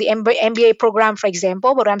different from the MBA program, for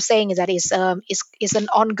example. What I'm saying is that is an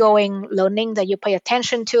ongoing learning that you pay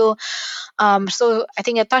attention to. So I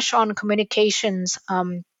think I touched on communications.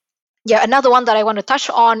 Yeah, another one that I want to touch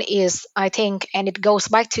on is, I think, and it goes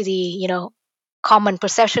back to the common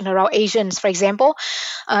perception around Asians, for example,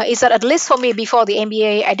 is that at least for me before the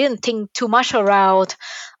MBA, I didn't think too much around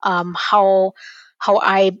how how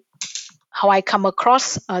I how I come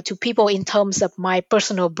across to people in terms of my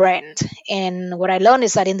personal brand. And what I learned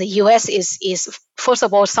is that in the US is first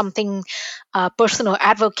of all something, personal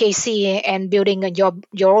advocacy and building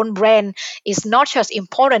your own brand is not just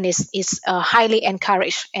important, is highly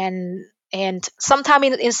encouraged. And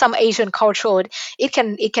sometimes in some Asian culture, it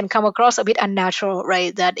can come across a bit unnatural,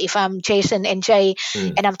 right? That if I'm Jason and Jay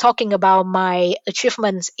Mm. and I'm talking about my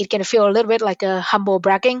achievements, it can feel a little bit like a humble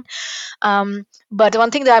bragging. But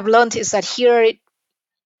one thing that I've learned is that here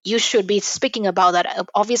you should be speaking about that,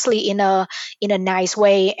 obviously in a nice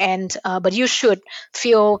way, and but you should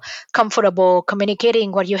feel comfortable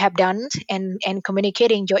communicating what you have done, and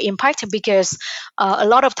communicating your impact, because a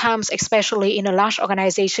lot of times, especially in a large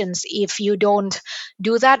organizations, if you don't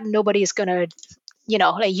do that, nobody is gonna,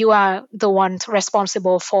 like, you are the one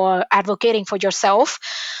responsible for advocating for yourself.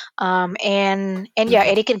 And yeah, Mhm.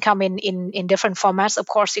 and it can come in different formats. Of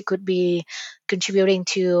course, it could be contributing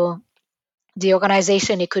to the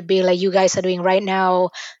organization. It could be like you guys are doing right now,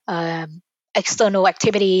 external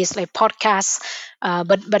activities like podcasts.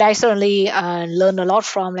 But I certainly learn a lot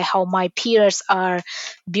from like how my peers are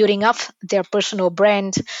building up their personal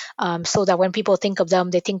brand, so that when people think of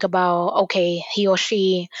them, they think about, okay, he or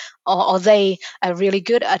she or they are really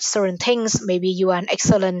good at certain things. Maybe you are an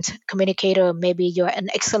excellent communicator, maybe you are an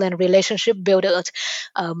excellent relationship builder,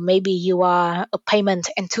 maybe you are a payment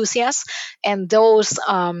enthusiast. And those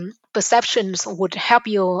perceptions would help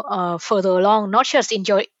you further along, not just in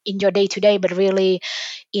your day to day, but really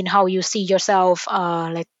in how you see yourself,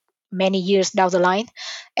 like many years down the line.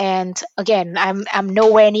 And again, I'm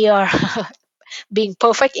nowhere near being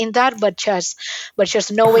perfect in that, but just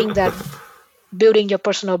knowing that building your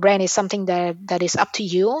personal brand is something that is up to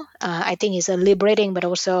you. I think it's a liberating, but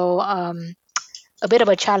also a bit of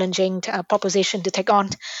a challenging proposition to take on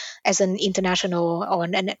as an international or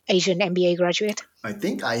an Asian MBA graduate. I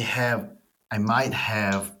think I might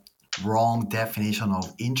have wrong definition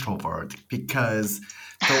of introvert because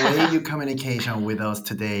the way you communication with us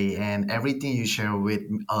today and everything you share with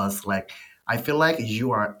us, like I feel like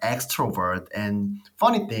you are extrovert. And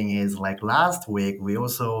funny thing is, like last week we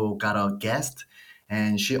also got a guest,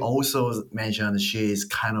 and she also mentioned she is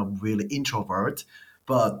kind of really introvert,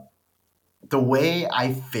 but the way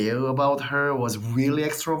I feel about her was really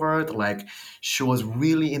extrovert. Like she was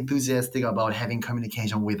really enthusiastic about having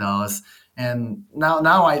communication with us. And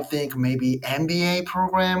now I think maybe MBA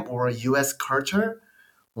program or US culture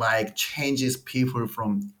like changes people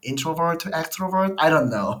from introvert to extrovert. I don't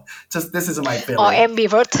know. Just this is my Or feeling.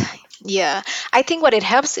 ambivert. Yeah, I think what it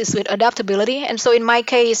helps is with adaptability. And so in my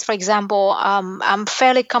case, for example, I'm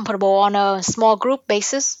fairly comfortable on a small group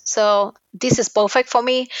basis. So this is perfect for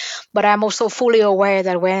me. But I'm also fully aware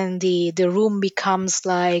that when the room becomes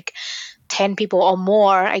like 10 people or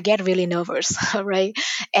more, I get really nervous, right?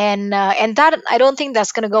 And that, I don't think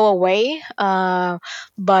that's going to go away.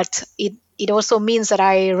 But it also means that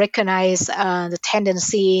I recognize the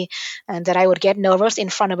tendency and that I would get nervous in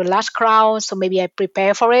front of a large crowd. So maybe I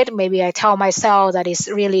prepare for it. Maybe I tell myself that it's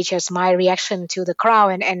really just my reaction to the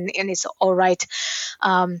crowd, and it's all right.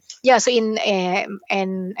 Yeah, so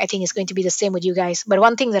and I think it's going to be the same with you guys. But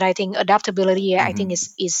one thing that I think adaptability, I think Mhm.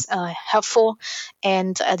 is helpful,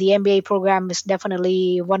 and the MBA program is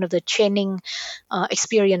definitely one of the training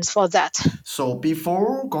experience for that. So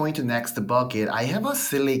before going to next bucket, I have a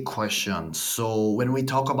silly question. So when we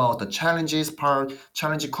talk about the challenges part,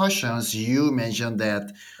 challenging questions, you mentioned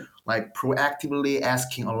that like proactively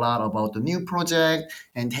asking a lot about the new project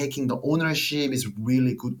and taking the ownership is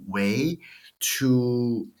really good way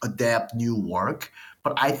to adapt new work.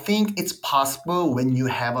 But I think it's possible when you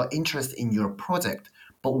have an interest in your project.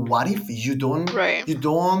 But what if Right.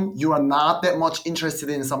 you are not that much interested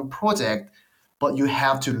in some project, but you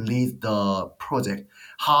have to lead the project?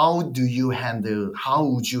 How would you handle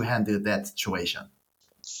that situation?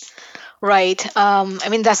 Right. I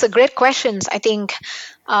mean, that's a great question. I think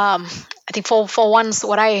for once,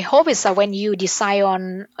 what I hope is that when you decide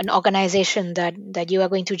on an organization that you are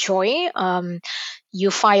going to join, you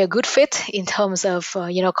find a good fit in terms of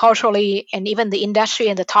culturally and even the industry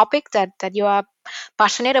and the topic that you are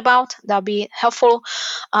passionate about. That'll be helpful.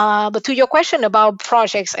 But to your question about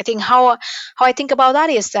projects, I think how I think about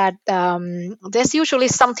that is that there's usually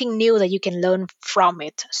something new that you can learn from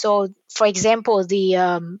it. So, for example,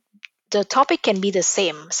 the topic can be the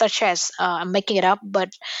same, such as I'm making it up, but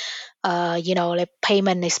like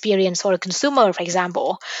payment experience for a consumer, for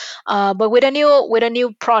example. But with a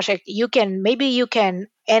new project, you can,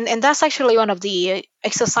 and that's actually one of the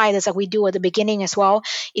exercises that we do at the beginning as well,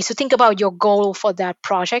 is to think about your goal for that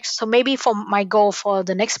project. So maybe for my goal for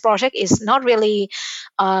the next project is not really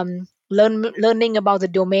learning about the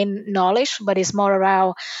domain knowledge, but it's more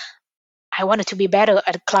around I wanted to be better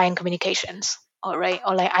at client communications. All right.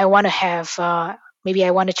 Or like I want to have maybe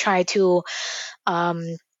I want to try to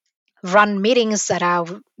um, run meetings that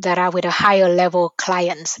are with a higher level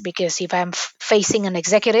clients, because if I'm facing an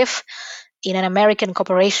executive in an American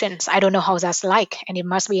corporations, I don't know how that's like, and it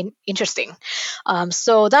must be interesting.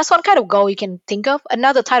 So that's one kind of goal you can think of.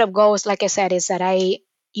 Another type of goals, like I said, is that I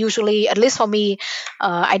usually, at least for me,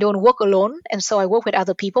 I don't work alone, and so I work with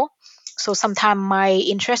other people. So sometimes my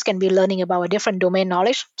interest can be learning about a different domain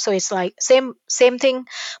knowledge. So it's like same thing,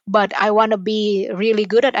 but I want to be really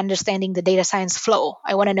good at understanding the data science flow.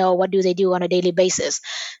 I want to know what do they do on a daily basis.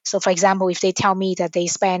 So for example, if they tell me that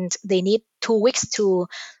they need 2 weeks to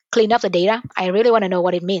clean up the data, I really want to know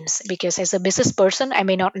what it means, because as a business person I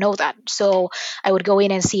may not know that. So I would go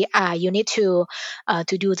in and see, you need to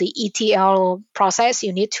do the ETL process.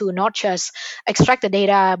 You need to not just extract the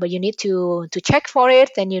data, but you need to check for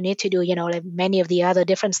it. Then you need to do like many of the other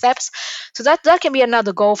different steps. So that can be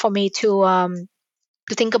another goal for me to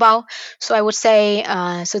think about. So I would say,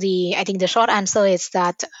 so the I think the short answer is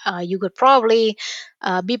that you could probably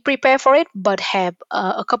be prepared for it, but have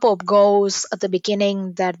a couple of goals at the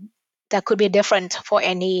beginning that could be different for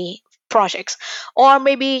any projects. Or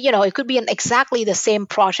maybe, it could be an exactly the same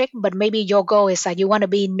project, but maybe your goal is that you want to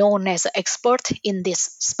be known as an expert in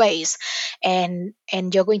this space, and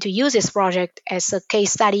you're going to use this project as a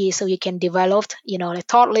case study so you can develop, like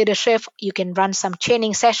thought leadership. You can run some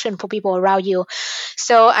training session for people around you.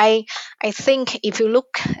 So I think if you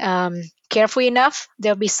look carefully enough,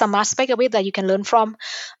 there'll be some aspect of it that you can learn from.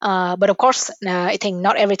 But of course, I think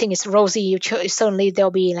not everything is rosy. Certainly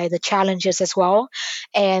there'll be like the challenges as well,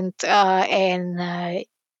 and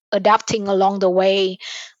adapting along the way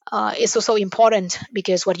is also important,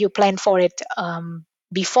 because what you plan for it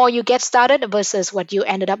before you get started versus what you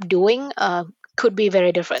ended up doing could be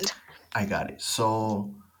very different. I got it.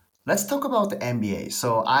 So let's talk about the MBA.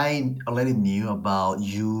 So I already knew about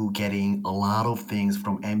you getting a lot of things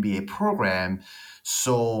from MBA program.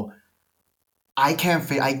 So I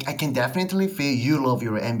can definitely feel you love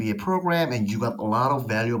your MBA program and you got a lot of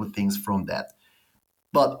valuable things from that.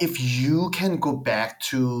 But if you can go back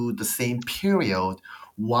to the same period,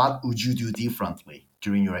 what would you do differently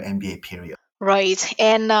during your MBA period? Right.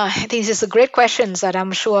 And I think this is a great questions that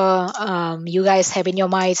I'm sure you guys have in your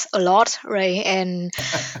minds a lot, right? And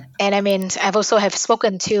I mean, I've also have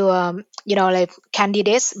spoken to like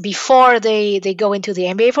candidates before they go into the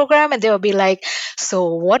MBA program, and they will be like,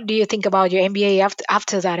 "So, what do you think about your MBA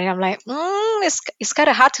after that?" And I'm like, it's kind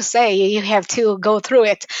of hard to say. You have to go through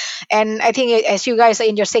it. And I think as you guys are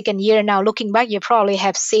in your second year now, looking back, you probably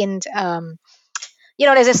have seen.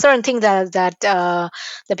 There's a certain thing that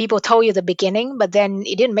people told you at the beginning, but then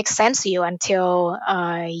it didn't make sense to you until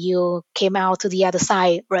you came out to the other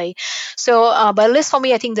side, right? So, but at least for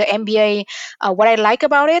me, I think the MBA, what I like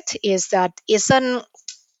about it is that it's an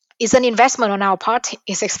investment on our part.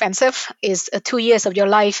 It's expensive. It's 2 years of your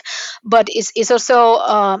life, but it's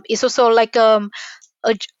also like a,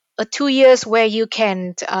 a 2 years where you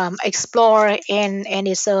can explore, and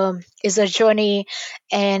it's a journey,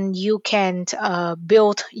 and you can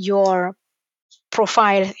build your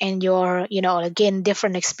profile, and your again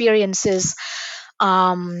different experiences,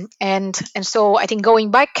 and so I think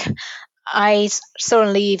going back,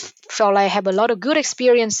 certainly felt I have a lot of good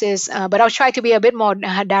experiences, but I'll try to be a bit more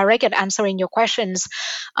direct at answering your questions.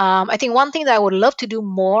 I think one thing that I would love to do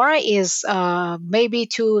more is maybe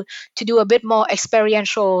to do a bit more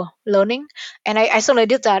experiential learning, and I certainly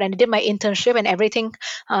did that, and I did my internship and everything.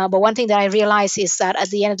 But one thing that I realized is that at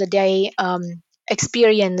the end of the day,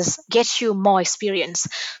 experience gets you more experience.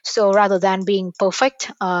 So rather than being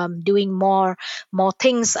perfect, doing more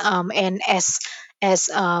things, and as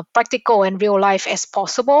practical and real life as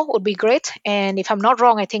possible would be great. And if I'm not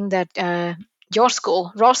wrong, I think that your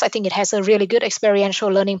school, Ross, I think it has a really good experiential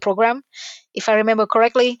learning program, if I remember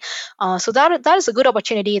correctly. So that is a good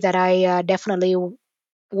opportunity that I definitely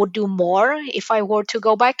would do more if I were to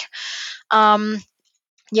go back. Um,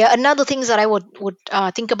 yeah, another things that I would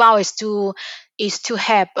think about is to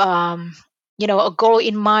have a goal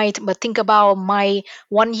in mind, but think about my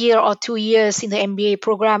 1 year or 2 years in the MBA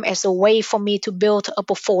program as a way for me to build a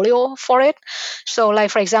portfolio for it. So,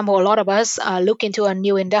 like for example, a lot of us look into a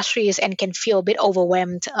new industries and can feel a bit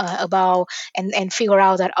overwhelmed about, and figure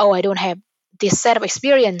out that, oh, I don't have this set of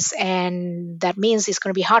experience, and that means it's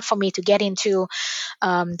going to be hard for me to get into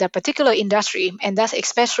that particular industry. And that's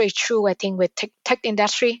especially true, I think, with tech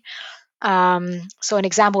industry. So an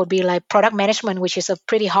example would be like product management, which is a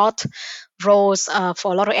pretty hot roles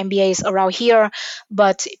for a lot of MBAs around here.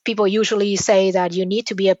 But people usually say that you need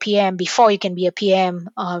to be a PM before you can be a PM,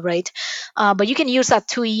 right? But you can use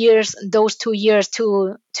those 2 years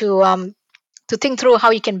to think through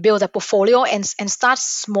how you can build a portfolio, and start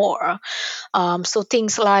small. So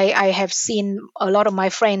things like I have seen a lot of my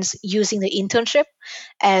friends using the internship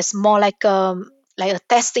as more like a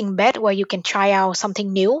testing bed where you can try out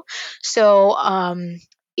something new. So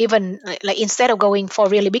even like instead of going for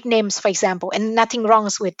really big names, for example, and nothing wrong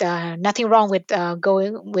with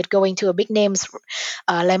going to a big names,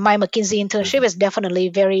 like my McKinsey internship is definitely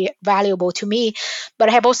very valuable to me. But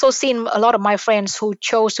I have also seen a lot of my friends who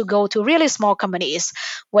chose to go to really small companies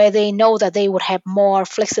where they know that they would have more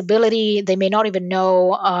flexibility. They may not even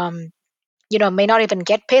know. May not even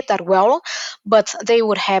get paid that well, but they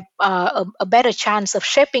would have a better chance of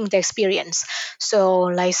shaping the experience. So,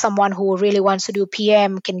 like someone who really wants to do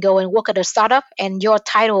PM can go and work at a startup, and your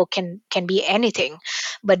title can be anything.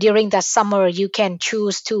 But during that summer, you can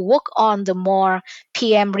choose to work on the more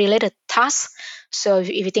PM related tasks. So, if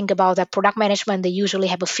you think about that product management, they usually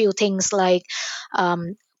have a few things like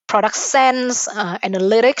um, product sense,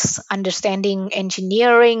 analytics, understanding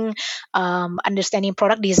engineering, understanding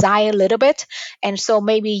product design a little bit. And so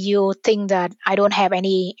maybe you think that I don't have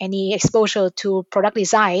any exposure to product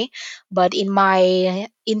design, but in my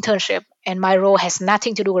internship and my role has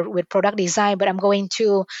nothing to do with product design, but I'm going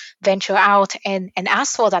to venture out and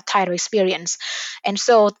ask for that title experience. And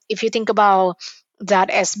so if you think about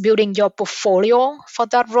that as building your portfolio for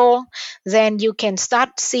that role, then you can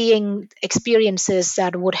start seeing experiences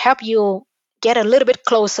that would help you get a little bit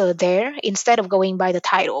closer there instead of going by the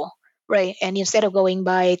title, right? And instead of going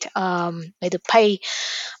by the pay.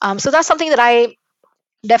 So that's something that I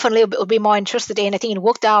definitely would be more interested in. I think it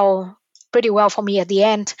worked out pretty well for me at the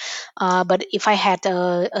end. But if I had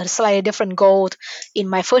a slightly different goal in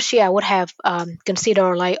my first year, I would have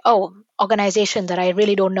considered like, oh, organization that I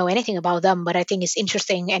really don't know anything about them, but I think it's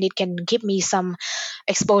interesting and it can give me some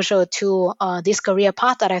exposure to this career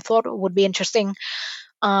path that I thought would be interesting.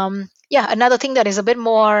 Yeah, another thing that is a bit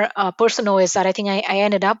more personal is that I think I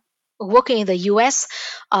ended up working in the US.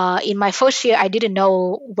 In my first year, I didn't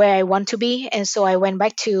know where I want to be, and so I went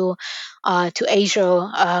back to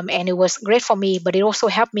Asia, and it was great for me. But it also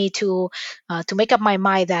helped me to make up my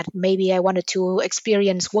mind that maybe I wanted to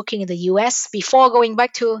experience working in the US before going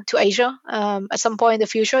back to Asia at some point in the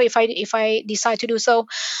future if I decide to do so.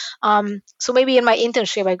 So maybe in my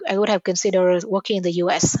internship, I would have considered working in the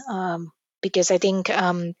US. Because I think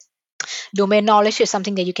domain knowledge is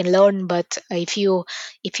something that you can learn, but if you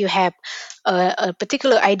have a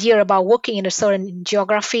particular idea about working in a certain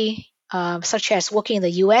geography, such as working in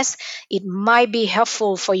the US, it might be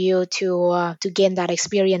helpful for you to gain that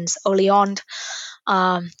experience early on.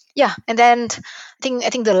 Yeah, and then I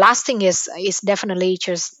think the last thing is definitely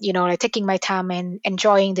just like taking my time and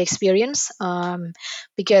enjoying the experience.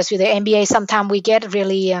 Because with the MBA, sometimes we get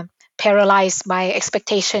really paralyzed by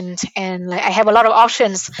expectations, and like I have a lot of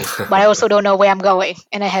options, but I also don't know where I'm going,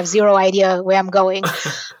 and I have zero idea where I'm going.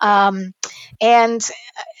 Um, and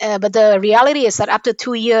but the reality is that after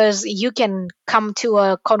 2 years, you can come to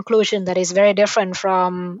a conclusion that is very different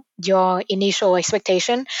from your initial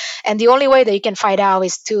expectation. And the only way that you can find out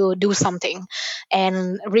is to do something.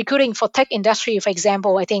 And recruiting for tech industry, for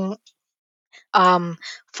example, I think um,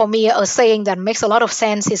 for me, a saying that makes a lot of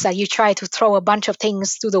sense is that you try to throw a bunch of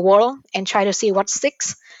things to the wall and try to see what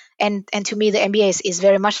sticks. And to me, the MBA is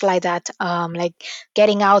very much like that, like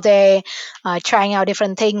getting out there, trying out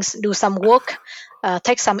different things, do some work,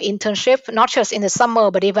 take some internship, not just in the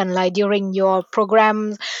summer, but even like during your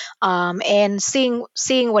program, and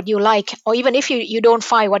seeing what you like, or even if you don't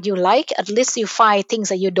find what you like, at least you find things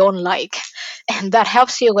that you don't like, and that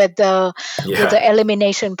helps you with the Yeah.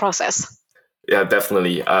 elimination process. Yeah,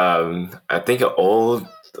 definitely. I think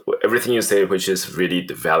everything you say, which is really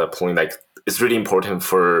the valid point, like it's really important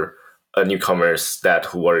for newcomers that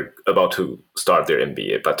who are about to start their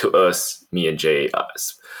MBA. But to us, me and Jay,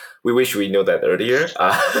 we wish we know that earlier.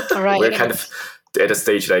 All We're right. kind of at a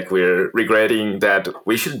stage like we're regretting that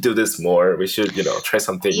we should do this more. We should, try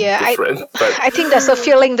something Yeah, I different. But I think that's a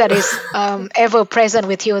feeling that is ever present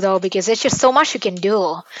with you though, because there's just so much you can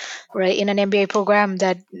do, right, in an MBA program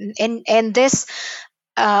that and this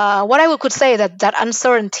what I could say that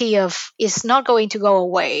uncertainty of is not going to go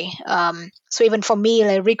away. So even for me,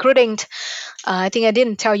 like recruiting, I think I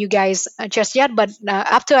didn't tell you guys just yet, but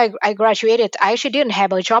after I graduated, I actually didn't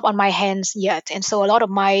have a job on my hands yet, and so a lot of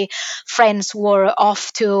my friends were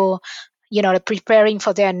off to preparing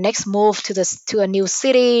for their next move to a new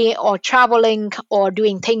city or traveling or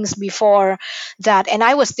doing things before that, and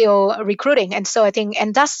I was still recruiting. And so I think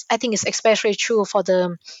is especially true for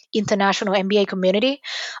the international MBA community,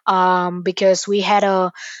 because we had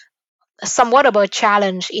a somewhat of a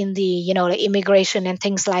challenge in the like immigration and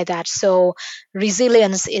things like that. So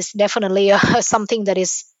resilience is definitely something that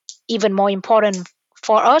is even more important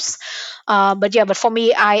for us. But yeah, but for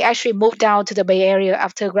me, I actually moved down to the Bay Area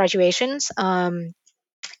after graduations. And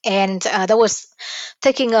that was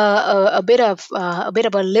taking a bit of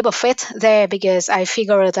a leap of faith there, because I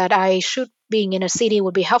figured that I should being in a city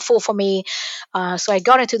would be helpful for me. So I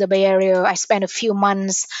got into the Bay Area. I spent a few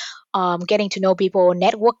months getting to know people,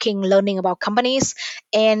 networking, learning about companies.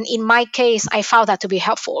 And in my case, I found that to be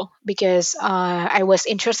helpful because I was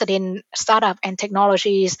interested in startup and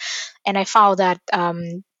technologies, and I found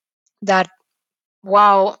that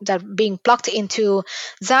wow, that being plugged into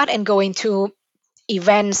that and going to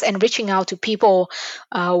events and reaching out to people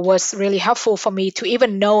was really helpful for me to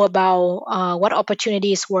even know about what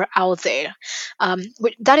opportunities were out there.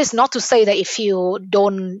 That is not to say that if you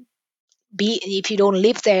don't if you don't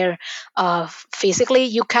live there physically,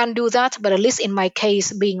 you can do that. But at least in my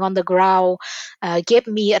case, being on the ground gave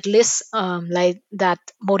me at least like that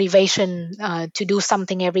motivation to do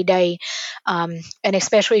something every day. And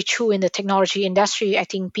especially true in the technology industry, I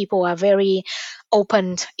think people are very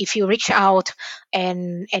open if you reach out,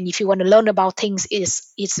 and if you want to learn about things,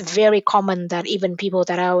 is it's very common that even people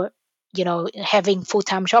that are having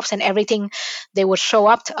full-time jobs and everything, they would show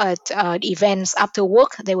up at events after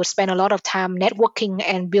work. They would spend a lot of time networking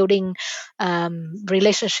and building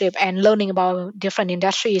relationship and learning about different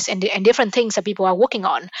industries and different things that people are working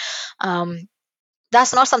on. um,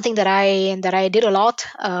 that's not something that I did a lot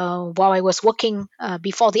while I was working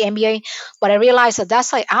before the MBA, but I realized that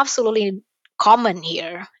that's like absolutely common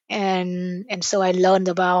here, and so I learned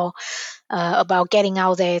about getting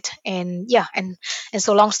out there. And yeah, and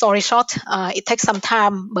so long story short, it takes some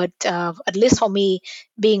time, but at least for me,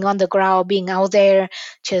 being on the ground, being out there,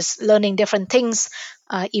 just learning different things,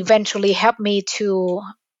 eventually helped me to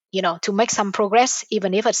make some progress,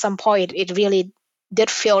 even if at some point it really did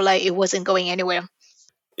feel like it wasn't going anywhere.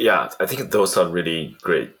 Yeah, I think those are really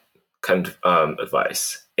great kind of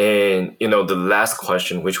advice. And the last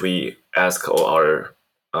question which we ask all our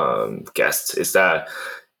guests is that,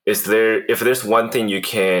 if there's one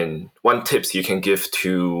tips you can give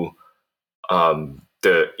to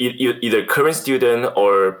either current student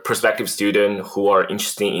or prospective student who are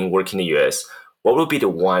interested in working in the US, what would be the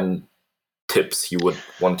one tips you would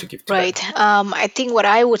want to give to them? Right. I think what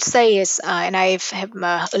I would say is, and I've have,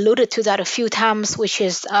 alluded to that a few times, which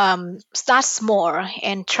is start small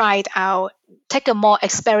and try it out. Take a more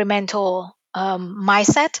experimental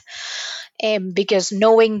mindset, and because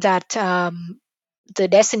knowing that the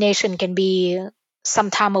destination can be some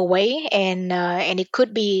time away, and it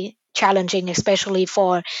could be challenging, especially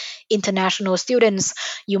for international students.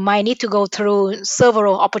 You might need to go through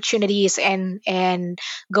several opportunities and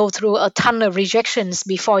go through a ton of rejections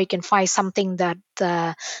before you can find something that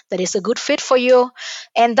is a good fit for you.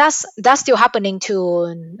 And that's still happening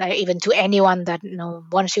to even to anyone that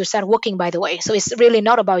once you start working, by the way. So it's really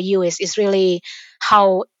not about you, it's really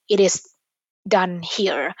how it is done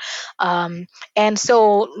here. And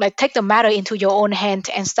so, like, take the matter into your own hand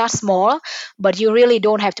and start small, but you really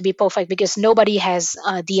don't have to be perfect, because nobody has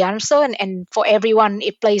the answer, and for everyone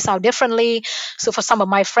it plays out differently. So for some of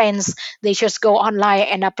my friends, they just go online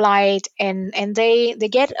and apply it, and they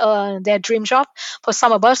get their dream job. For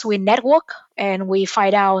some of us, we network and we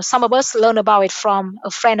find out. Some of us learn about it from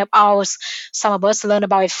a friend of ours. Some of us learn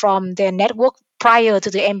about it from their network prior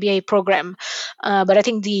to the MBA program. But I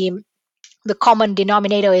think the common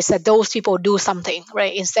denominator is that those people do something,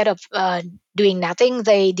 right? Instead of doing nothing,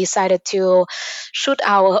 they decided to shoot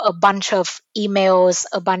out a bunch of emails,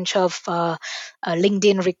 a bunch of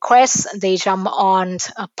LinkedIn requests. They jump on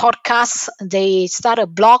podcasts, they start a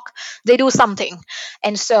blog, they do something.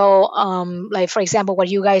 And so, like, for example, what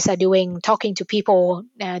you guys are doing, talking to people,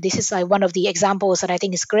 this is like one of the examples that I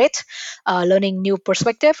think is great, learning new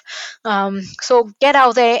perspective. So get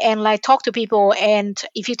out there and like talk to people. And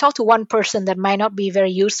if you talk to one person, that might not be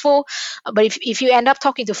very useful. But if you end up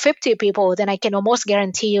talking to 50 people, then I can almost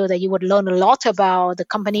guarantee you that you would learn a lot about the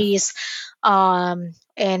companies, and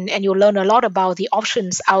you'll learn a lot about the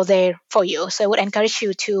options out there for you. So I would encourage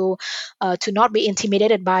you to not be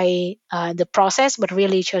intimidated by the process, but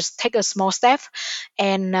really just take a small step,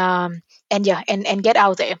 and yeah, and get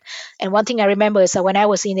out there. And one thing I remember is that when I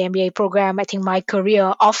was in the MBA program, I think my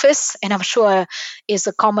career office, and I'm sure is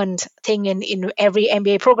a common thing in every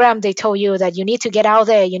MBA program, they told you that you need to get out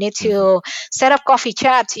there, you need Mhm. to set up coffee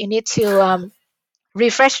chat, you need to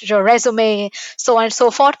refresh your resume, so on and so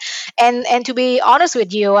forth. And to be honest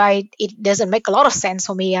with you, I it doesn't make a lot of sense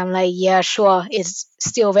for me. I'm like, yeah, sure, it's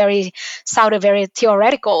still very sounded very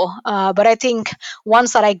theoretical, but I think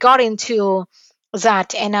once that I got into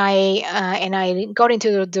that, and I got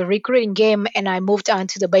into the recruiting game, and I moved on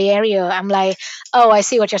to the Bay Area, I'm like, oh, I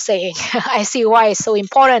see what you're saying. I see why it's so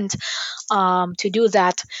important to do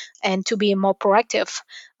that and to be more proactive.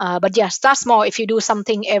 But yeah, start small. If you do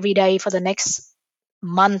something every day for the next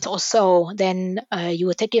month or so, then you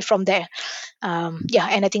will take it from there. Yeah,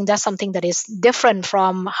 and I think that's something that is different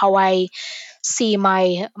from how I see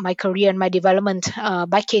my career and my development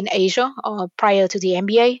back in Asia prior to the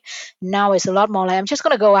MBA. Now it's a lot more like I'm just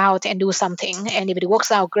gonna go out and do something, and if it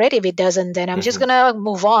works out, great. If it doesn't, then I'm just Mhm. gonna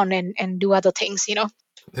move on and do other things.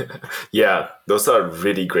 Yeah, those are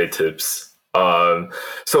really great tips.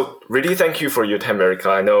 So really thank you for your time, Erica.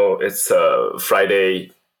 I know it's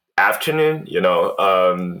Friday afternoon.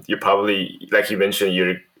 You probably, like you mentioned,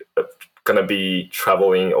 you're gonna be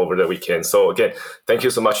traveling over the weekend. So again, thank you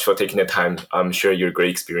so much for taking the time. I'm sure your great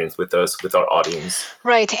experience with us, with our audience.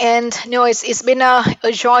 Right, and no, it's been a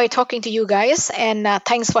joy talking to you guys, and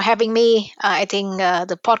thanks for having me. I think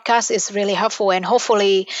the podcast is really helpful, and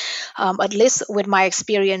hopefully, at least with my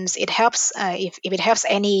experience, it helps. If it helps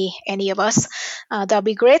any of us, that'll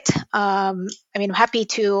be great. I mean, happy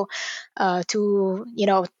to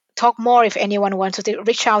talk more if anyone wants to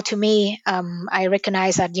reach out to me. I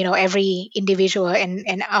recognize that every individual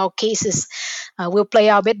and our cases will play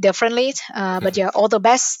out a bit differently. But yeah, all the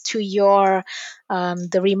best to your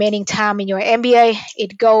the remaining time in your MBA.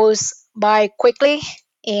 It goes by quickly,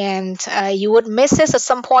 and you would miss this at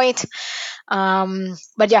some point.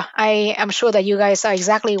 But yeah, I am sure that you guys are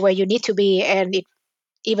exactly where you need to be, and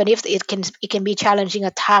even if it can be challenging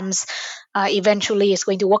at times, eventually it's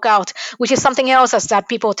going to work out, which is something else as that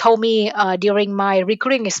people told me during my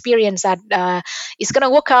recruiting experience, that it's going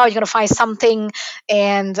to work out, you're going to find something,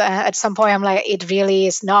 and at some point I'm like, it really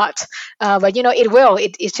is not. But it will,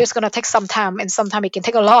 it's just going to take some time, and sometimes it can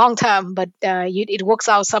take a long time, but it works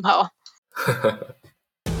out somehow.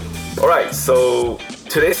 All right, so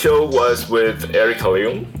today's show was with Erica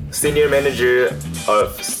Leung, Senior Manager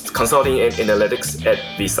of Consulting and Analytics at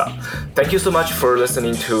Visa. Thank you so much for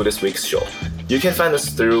listening to this week's show. You can find us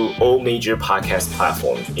through all major podcast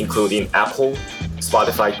platforms, including Apple,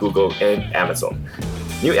 Spotify, Google, and Amazon.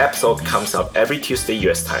 New episode comes out every Tuesday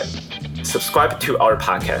US time. Subscribe to our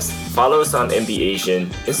podcast, follow us on MBA Asian,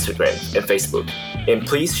 Instagram, and Facebook, and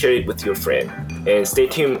please share it with your friend. And stay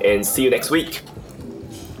tuned and see you next week.